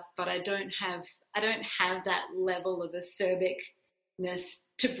stuff, but I don't have that level of acerbicness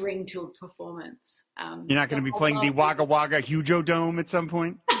to bring to a performance. You're not going to be playing the Wagga Wagga Hujo Dome at some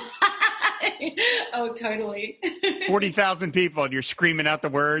point? Oh, totally. 40,000 people and you're screaming out the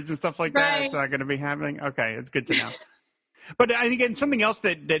words and stuff like that. Right. It's not going to be happening. Okay, it's good to know. But I think, and something else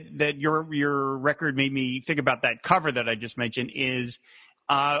that your record made me think about, that cover that I just mentioned, is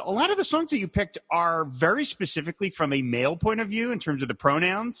a lot of the songs that you picked are very specifically from a male point of view in terms of the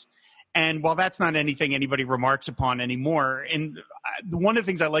pronouns. And while that's not anything anybody remarks upon anymore, and one of the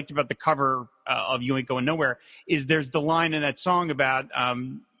things I liked about the cover of You Ain't Going Nowhere is there's the line in that song about,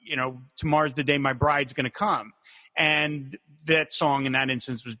 tomorrow's the day my bride's going to come. And that song in that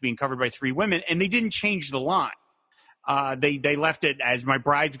instance was being covered by three women, and they didn't change the line. They left it as my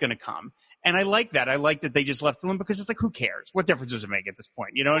bride's going to come. And I like that. I like that they just left it alone, because it's like, who cares? What difference does it make at this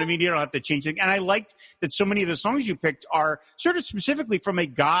point? You know what I mean? You don't have to change things. And I liked that so many of the songs you picked are sort of specifically from a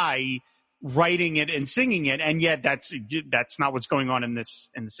guy writing it and singing it, and yet that's not what's going on in this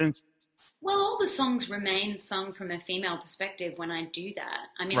instance. Well, all the songs remain sung from a female perspective when I do that.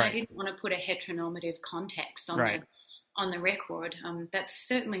 I mean, Right. I didn't want to put a heteronormative context on Right. the record. That's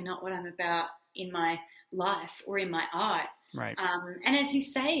certainly not what I'm about in my life or in my art. Right. And as you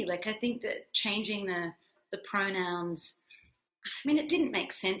say, like, I think that changing the pronouns, I mean, it didn't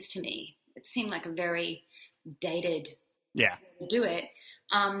make sense to me. It seemed like a very dated Yeah. way to do it.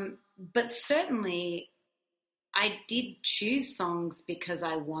 But certainly I did choose songs because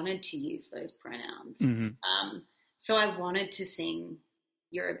I wanted to use those pronouns. Mm-hmm. So I wanted to sing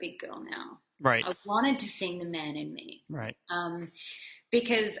 "You're a Big Girl Now." Right. I wanted to sing "The Man in Me." Right.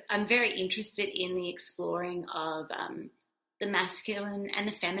 Because I'm very interested in the exploring of the masculine and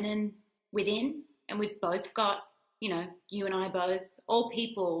the feminine within. And we've both got, you and I both, all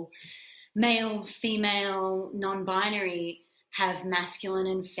people, male, female, non-binary, have masculine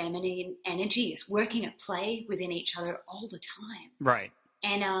and feminine energies working at play within each other all the time. Right.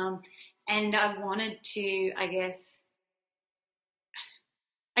 And I wanted to, I guess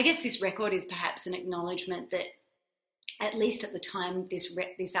this record is perhaps an acknowledgement that, at least at the time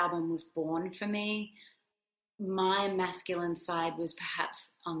this album was born for me, my masculine side was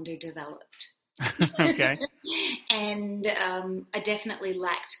perhaps underdeveloped. Okay. And I definitely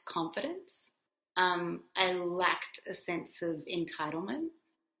lacked confidence. I lacked a sense of entitlement.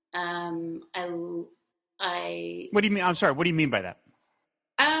 What do you mean? I'm sorry. What do you mean by that?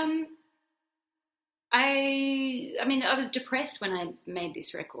 I mean, I was depressed when I made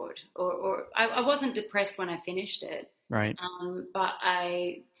this record, or I wasn't depressed when I finished it. Right. But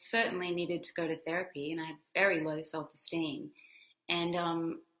I certainly needed to go to therapy, and I had very low self-esteem. And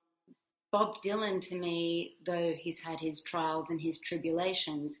Bob Dylan, to me, though he's had his trials and his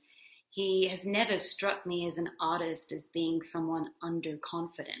tribulations, he has never struck me as an artist as being someone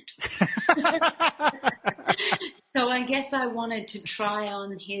underconfident. So I guess I wanted to try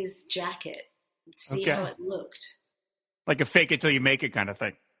on his jacket, see how it looked. Like a fake it till you make it kind of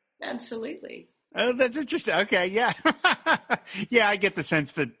thing. Absolutely. Oh, that's interesting. Okay, yeah. Yeah, I get the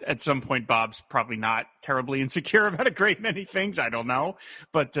sense that at some point Bob's probably not terribly insecure about a great many things. I don't know.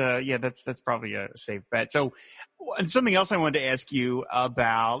 But yeah, that's probably a safe bet. So, and something else I wanted to ask you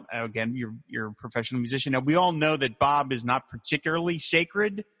about, again, you're a professional musician. Now, we all know that Bob is not particularly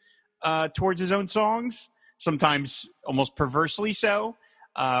sacred towards his own songs, sometimes almost perversely so.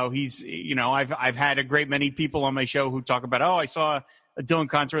 He's, I've had a great many people on my show who talk about, I saw a Dylan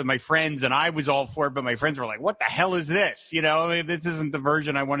concert with my friends and I was all for it, but my friends were like, what the hell is this? This isn't the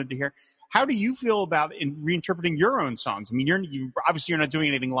version I wanted to hear. How do you feel about reinterpreting your own songs? I mean, you're not doing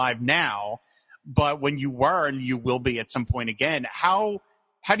anything live now, but when you were, and you will be at some point again, how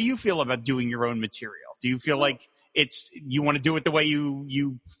do you feel about doing your own material? Do you feel like you want to do it the way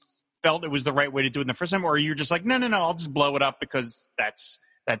you felt it was the right way to do it in the first time, or you're just like, no, I'll just blow it up because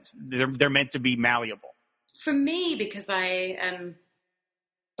they're meant to be malleable? For me, because I am,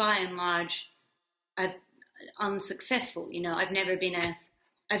 by and large, unsuccessful. I've never been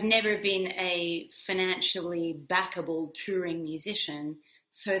a financially backable touring musician,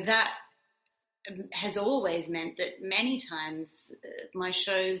 so that has always meant that many times my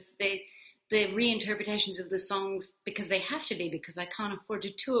shows, the reinterpretations of the songs, because they have to be, because I can't afford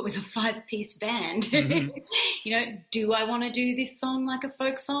to tour with a 5-piece band. Mm-hmm. Do I want to do this song like a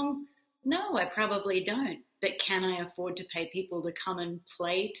folk song? No, I probably don't. But can I afford to pay people to come and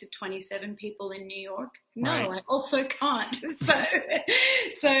play to 27 people in New York? No, right. I also can't.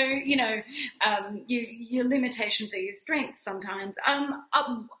 So your limitations are your strengths sometimes.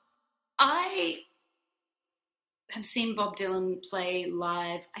 I have seen Bob Dylan play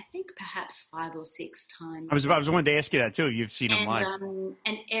live, I think perhaps 5 or 6 times. I was wanting to ask you that too. You've seen him live.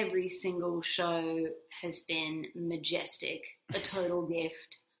 And every single show has been majestic, a total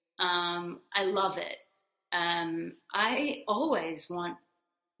gift. I love it. I always want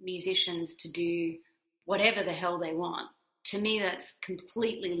musicians to do whatever the hell they want. To me, that's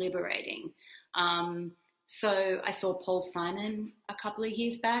completely liberating. So I saw Paul Simon a couple of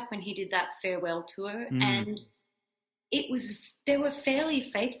years back when he did that farewell tour, and there were fairly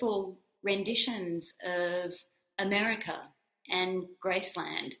faithful renditions of America and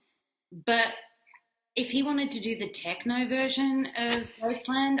Graceland. But if he wanted to do the techno version of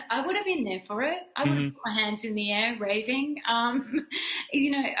Graceland, I would have been there for it. I would have put my hands in the air raving.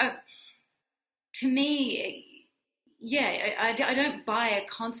 To me, I don't buy a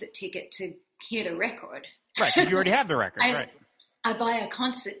concert ticket to hear the record. Right, because you already have the record, right. I buy a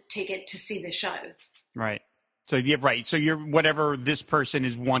concert ticket to see the show. Right. So, yeah, right. So you're whatever this person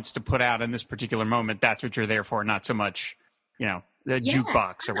wants to put out in this particular moment, that's what you're there for, not so much, the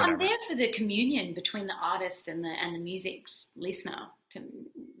jukebox or whatever. I'm there for the communion between the artist and the music listener.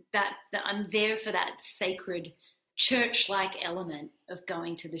 That I'm there for that sacred church-like element of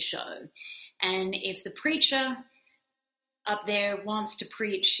going to the show. And if the preacher up there wants to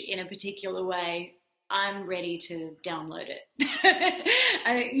preach in a particular way, I'm ready to download it.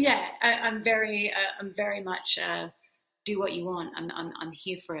 I'm very much do what you want. I'm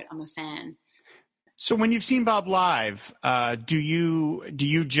here for it. I'm a fan. So when you've seen Bob live, do you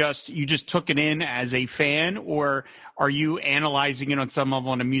just took it in as a fan, or are you analyzing it on some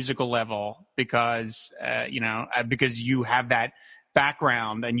level, on a musical level, because you have that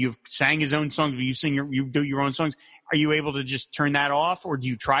background and you've sang his own songs, but you do your own songs? Are you able to just turn that off, or do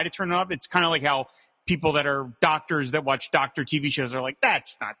you try to turn it off? It's kind of like how people that are doctors that watch doctor TV shows are like,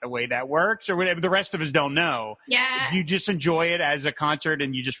 that's not the way that works, or whatever. The rest of us don't know. Yeah. Do you just enjoy it as a concert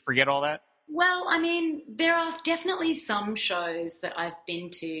and you just forget all that? Well, I mean, there are definitely some shows that I've been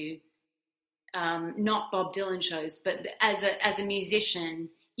to, not Bob Dylan shows, but as a musician,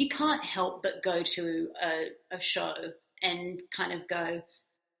 you can't help but go to a show and kind of go,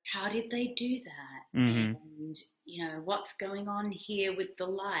 how did they do that? Mm-hmm. And, what's going on here with the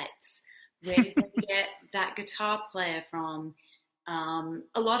lights? Where did they get that guitar player from?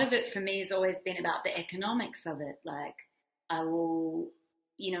 A lot of it for me has always been about the economics of it. Like, I will...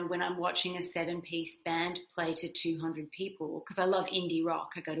 when I'm watching a 7-piece band play to 200 people, because I love indie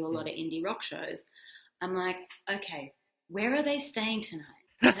rock, I go to a lot of indie rock shows, I'm like, okay, where are they staying tonight?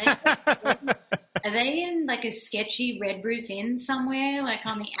 Are they in like a sketchy Red Roof Inn somewhere, like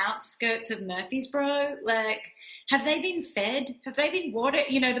on the outskirts of Murfreesboro? Like, have they been fed? Have they been watered?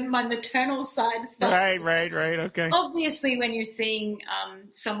 My maternal side stuff. Right. Okay. Obviously, when you're seeing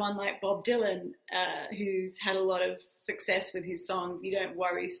someone like Bob Dylan, who's had a lot of success with his songs, you don't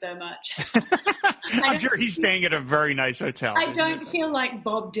worry so much. I'm sure he's staying at a very nice hotel. I don't feel like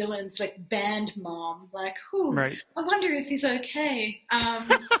Bob Dylan's like band mom. Like, right. I wonder if he's okay.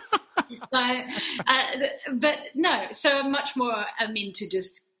 But no, so I'm into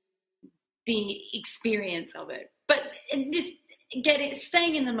just the experience of it, but just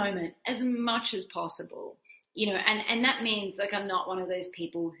staying in the moment as much as possible, and that means like I'm not one of those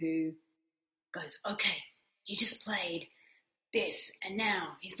people who goes, okay, he just played this and now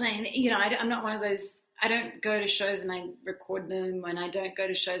he's playing, I'm not one of those. I don't go to shows and I record them, and I don't go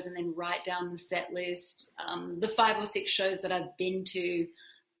to shows and then write down the set list. The 5 or 6 shows that I've been to,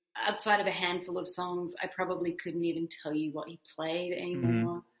 outside of a handful of songs, I probably couldn't even tell you what he played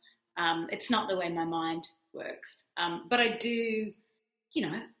anymore. Mm-hmm. It's not the way my mind works. But I do,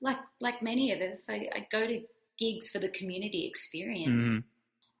 like many of us, I go to gigs for the community experience. Mm-hmm.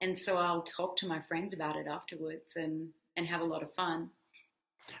 And so I'll talk to my friends about it afterwards and have a lot of fun.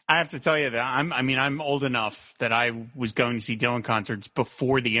 I have to tell you that I'm old enough that I was going to see Dylan concerts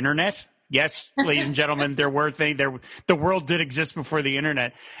before the internet. Yes, ladies and gentlemen, there were things there. The world did exist before the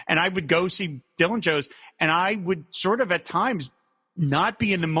internet, and I would go see Dylan shows, and I would sort of at times not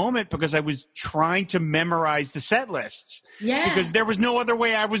be in the moment because I was trying to memorize the set lists. Yeah, because there was no other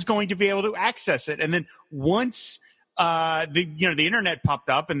way I was going to be able to access it. And then once the internet popped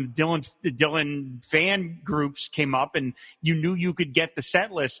up and the Dylan fan groups came up and you knew you could get the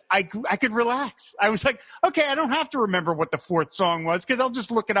set list, I could relax. I was like, okay, I don't have to remember what the 4th song was because I'll just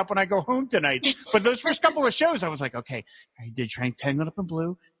look it up when I go home tonight. But those first couple of shows, I was like, okay, he did Tangled Up in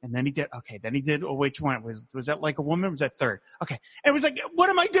Blue, and then he did, which one? Was that Like a Woman? Or was that third? Okay. And it was like, what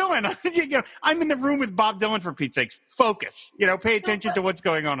am I doing? I'm in the room with Bob Dylan, for Pete's sakes. Focus, pay attention to what's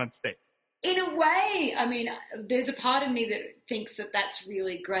going on stage. In a way, I mean, there's a part of me that thinks that that's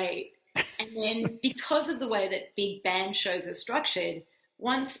really great. And then because of the way that big band shows are structured,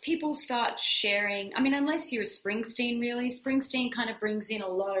 once people start sharing, I mean, unless you're a Springsteen, really, Springsteen kind of brings in a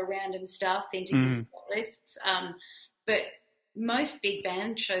lot of random stuff into his set lists. But most big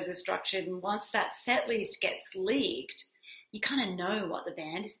band shows are structured, and once that set list gets leaked, you kind of know what the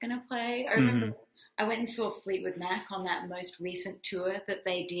band is going to play. I remember I went and saw Fleetwood Mac on that most recent tour that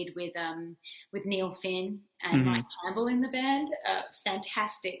they did with Neil Finn and Mike Campbell in the band.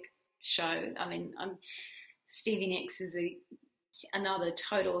 Fantastic show. I mean, Stevie Nicks is another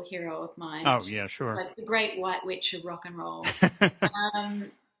total hero of mine. Oh, yeah, sure. Like the great white witch of rock and roll.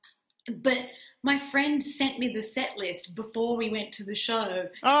 But my friend sent me the set list before we went to the show.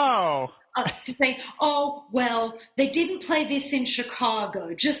 Oh. To say, well, they didn't play this in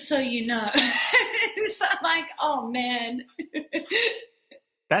Chicago, just so you know. So I'm like, oh, man.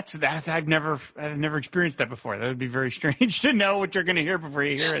 That's that. I've never experienced that before. That would be very strange to know what you're going to hear before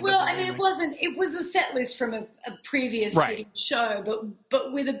you hear it. Well, I mean, it was a set list from a previous show,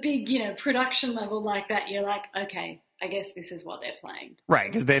 but with a big, production level like that, you're like, okay, I guess this is what they're playing.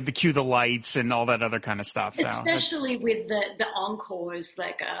 Right, because they have to cue the lights and all that other kind of stuff. So especially with the encores,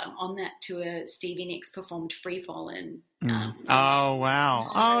 like on that tour, Stevie Nicks performed Free Fallin'. Oh,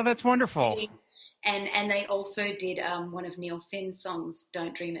 wow. Oh, that's wonderful. And they also did one of Neil Finn's songs,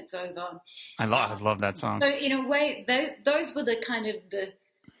 Don't Dream It's Over. I love that song. So in a way, those were the kind of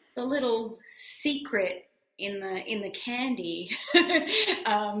the little secret in the candy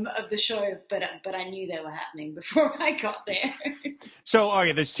of the show, but I knew they were happening before I got there. So,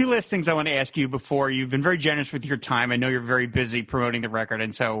 okay, there's two last things I want to ask you before. You've been very generous with your time. I know you're very busy promoting the record,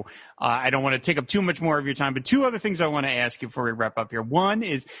 and so I don't want to take up too much more of your time. But two other things I want to ask you before we wrap up here. One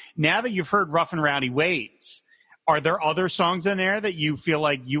is, now that you've heard Rough and Rowdy Ways, are there other songs in there that you feel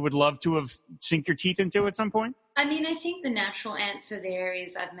like you would love to have sink your teeth into at some point? I mean, I think the natural answer there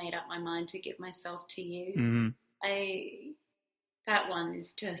is I've made up my mind to give myself to you. Mm-hmm. That one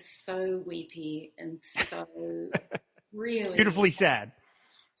is just so weepy and so really beautifully sad.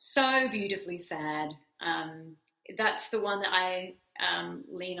 So beautifully sad. That's the one that I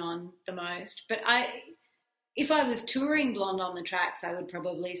lean on the most. But if I was touring Blonde on the Tracks, I would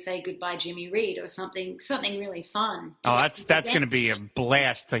probably say Goodbye Jimmy Reed or something really fun. Oh, that's going to be a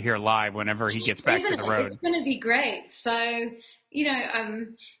blast to hear live whenever he gets back to the road. It's going to be great. So, I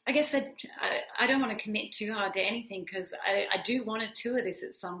guess I don't want to commit too hard to anything, because I do want to tour this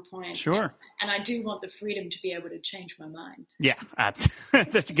at some point. Sure. And I do want the freedom to be able to change my mind. Yeah.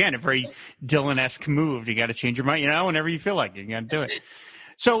 That's, again, a very Dylan-esque move. You got to change your mind, whenever you feel like it. You got to do it.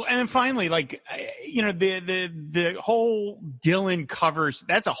 So, and then finally, the whole Dylan covers,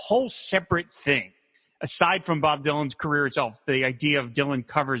 that's a whole separate thing. Aside from Bob Dylan's career itself, the idea of Dylan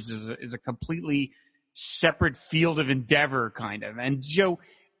covers is a completely separate field of endeavor, kind of. And Joe,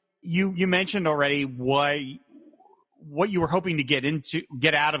 you mentioned already what you were hoping to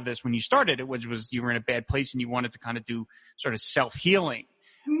get out of this when you started it, which was you were in a bad place and you wanted to kind of do sort of self-healing.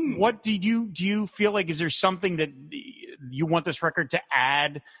 What do you feel like, is there something that you want this record to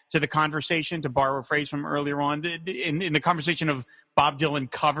add to the conversation, to borrow a phrase from earlier on, in the conversation of Bob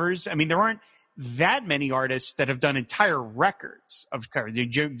Dylan covers? I mean, there aren't that many artists that have done entire records of covers.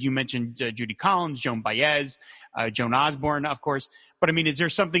 You mentioned Judy Collins, Joan Baez, Joan Osborne, of course. But I mean, is there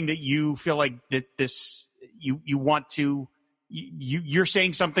something that you feel like that you want to, you're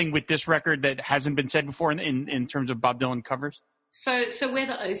saying something with this record that hasn't been said before in terms of Bob Dylan covers? So we're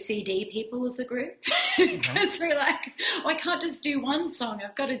the OCD people of the group, because we're like, I can't just do one song.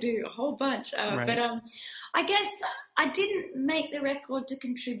 I've got to do a whole bunch. Right. But I guess I didn't make the record to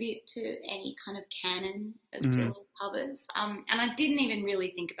contribute to any kind of canon of Dylan covers. And I didn't even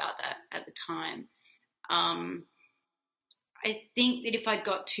really think about that at the time. I think that if I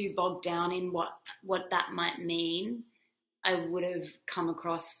got too bogged down in what that might mean, I would have come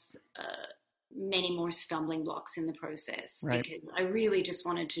across many more stumbling blocks in the process, right. Because I really just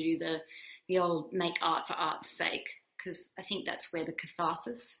wanted to do the old make art for art's sake, because I think that's where the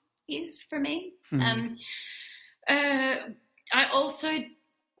catharsis is for me. I also,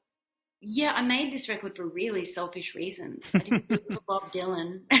 I made this record for really selfish reasons. I didn't do it for Bob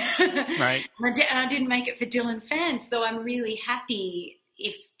Dylan. Right. And I didn't make it for Dylan fans, though I'm really happy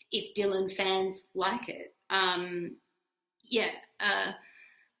if Dylan fans like it.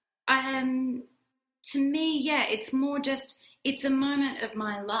 To me, it's more just, it's a moment of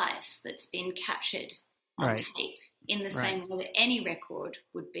my life that's been captured on right. tape in the same way that any record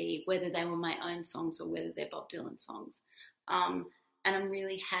would be, whether they were my own songs or whether they're Bob Dylan songs. And I'm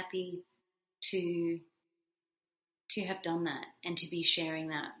really happy to have done that and to be sharing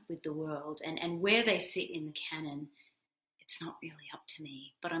that with the world. And where they sit in the canon, it's not really up to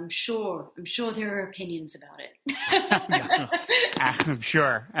me, but I'm sure there are opinions about it. I'm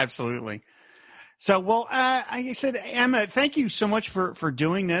sure. Absolutely. So, well, like I said, Emma, thank you so much for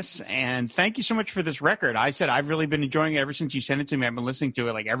doing this, and thank you so much for this record. I said I've really been enjoying it ever since you sent it to me. I've been listening to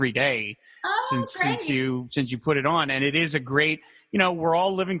it like every day since you put it on, and it is a great. We're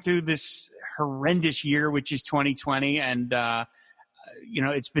all living through this horrendous year, which is 2020, and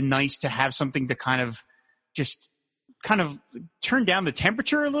it's been nice to have something to kind of turn down the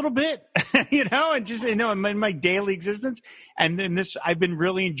temperature a little bit, and just, in my daily existence. And then I've been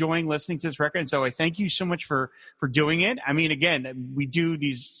really enjoying listening to this record. And so I thank you so much for doing it. I mean, again,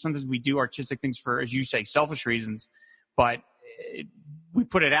 sometimes we do artistic things for, as you say, selfish reasons, but we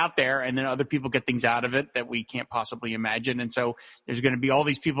put it out there and then other people get things out of it that we can't possibly imagine. And so there's going to be all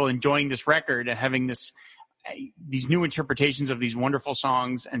these people enjoying this record and having these new interpretations of these wonderful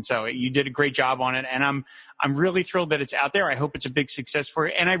songs. And so you did a great job on it. And I'm really thrilled that it's out there. I hope it's a big success for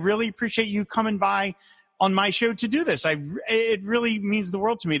you. And I really appreciate you coming by on my show to do this. It really means the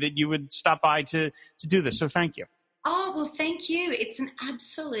world to me that you would stop by to do this. So thank you. Oh, Oh, well, thank you. It's an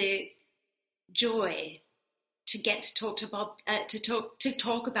absolute joy to get to talk to Bob, to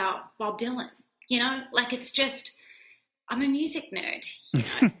talk about Bob Dylan. You know, like it's just, I'm a music nerd. You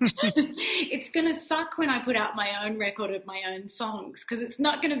know? It's going to suck when I put out my own record of my own songs because it's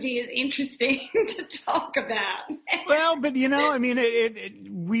not going to be as interesting to talk about. Well, but you know, I mean,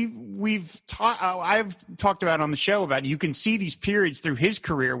 I've talked about on the show about you can see these periods through his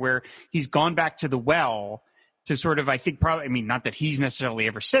career where he's gone back to the well to sort of, I think probably, I mean, not that he's necessarily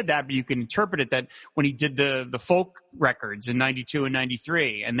ever said that, but you can interpret it that when he did the folk records in 92 and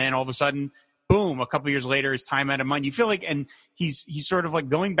 93, and then all of a sudden, boom, a couple of years later, his time out of mind. You feel like, and he's sort of like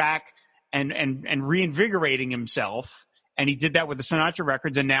going back and reinvigorating himself. And he did that with the Sinatra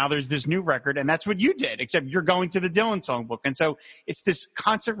records. And now there's this new record. And that's what you did, except you're going to the Dylan songbook. And so it's this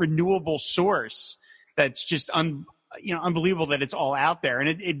constant renewable source that's just unbelievable that it's all out there. And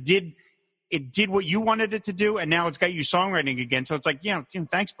it did what you wanted it to do. And now it's got you songwriting again. So it's like,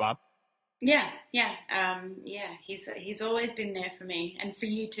 thanks, Bob. Yeah. He's always been there for me and for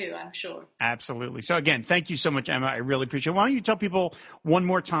you too, I'm sure. Absolutely. So again, thank you so much, Emma. I really appreciate it. Why don't you tell people one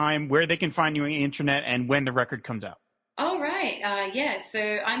more time where they can find you on the internet and when the record comes out? Oh, right. So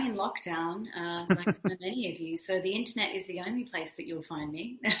I'm in lockdown, like so many of you. So the internet is the only place that you'll find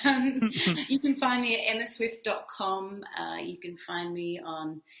me. You can find me at emmaswift.com. You can find me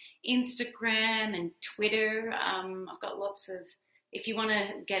on Instagram and Twitter. I've got lots of, if you want to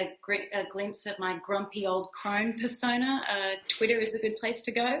get a glimpse of my grumpy old crone persona, Twitter is a good place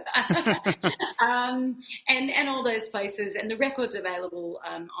to go. And all those places. And the record's available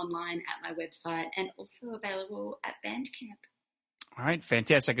online at my website and also available at Bandcamp. All right,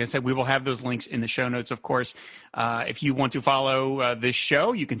 fantastic. Like I said, we will have those links in the show notes, of course. If you want to follow this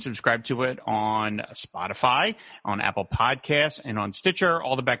show, you can subscribe to it on Spotify, on Apple Podcasts, and on Stitcher.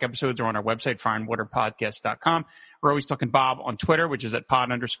 All the back episodes are on our website, fireandwaterpodcast.com. We're always talking Bob on Twitter, which is at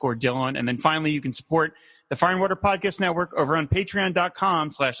pod_Dylan. And then finally, you can support the Fire and Water Podcast Network over on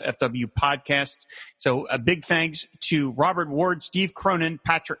patreon.com/FW Podcasts. So a big thanks to Robert Ward, Steve Cronin,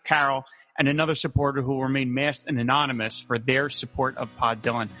 Patrick Carroll, and another supporter who will remain masked and anonymous for their support of Pod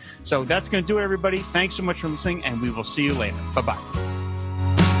Dylan. So that's going to do it, everybody. Thanks so much for listening, and we will see you later. Bye-bye.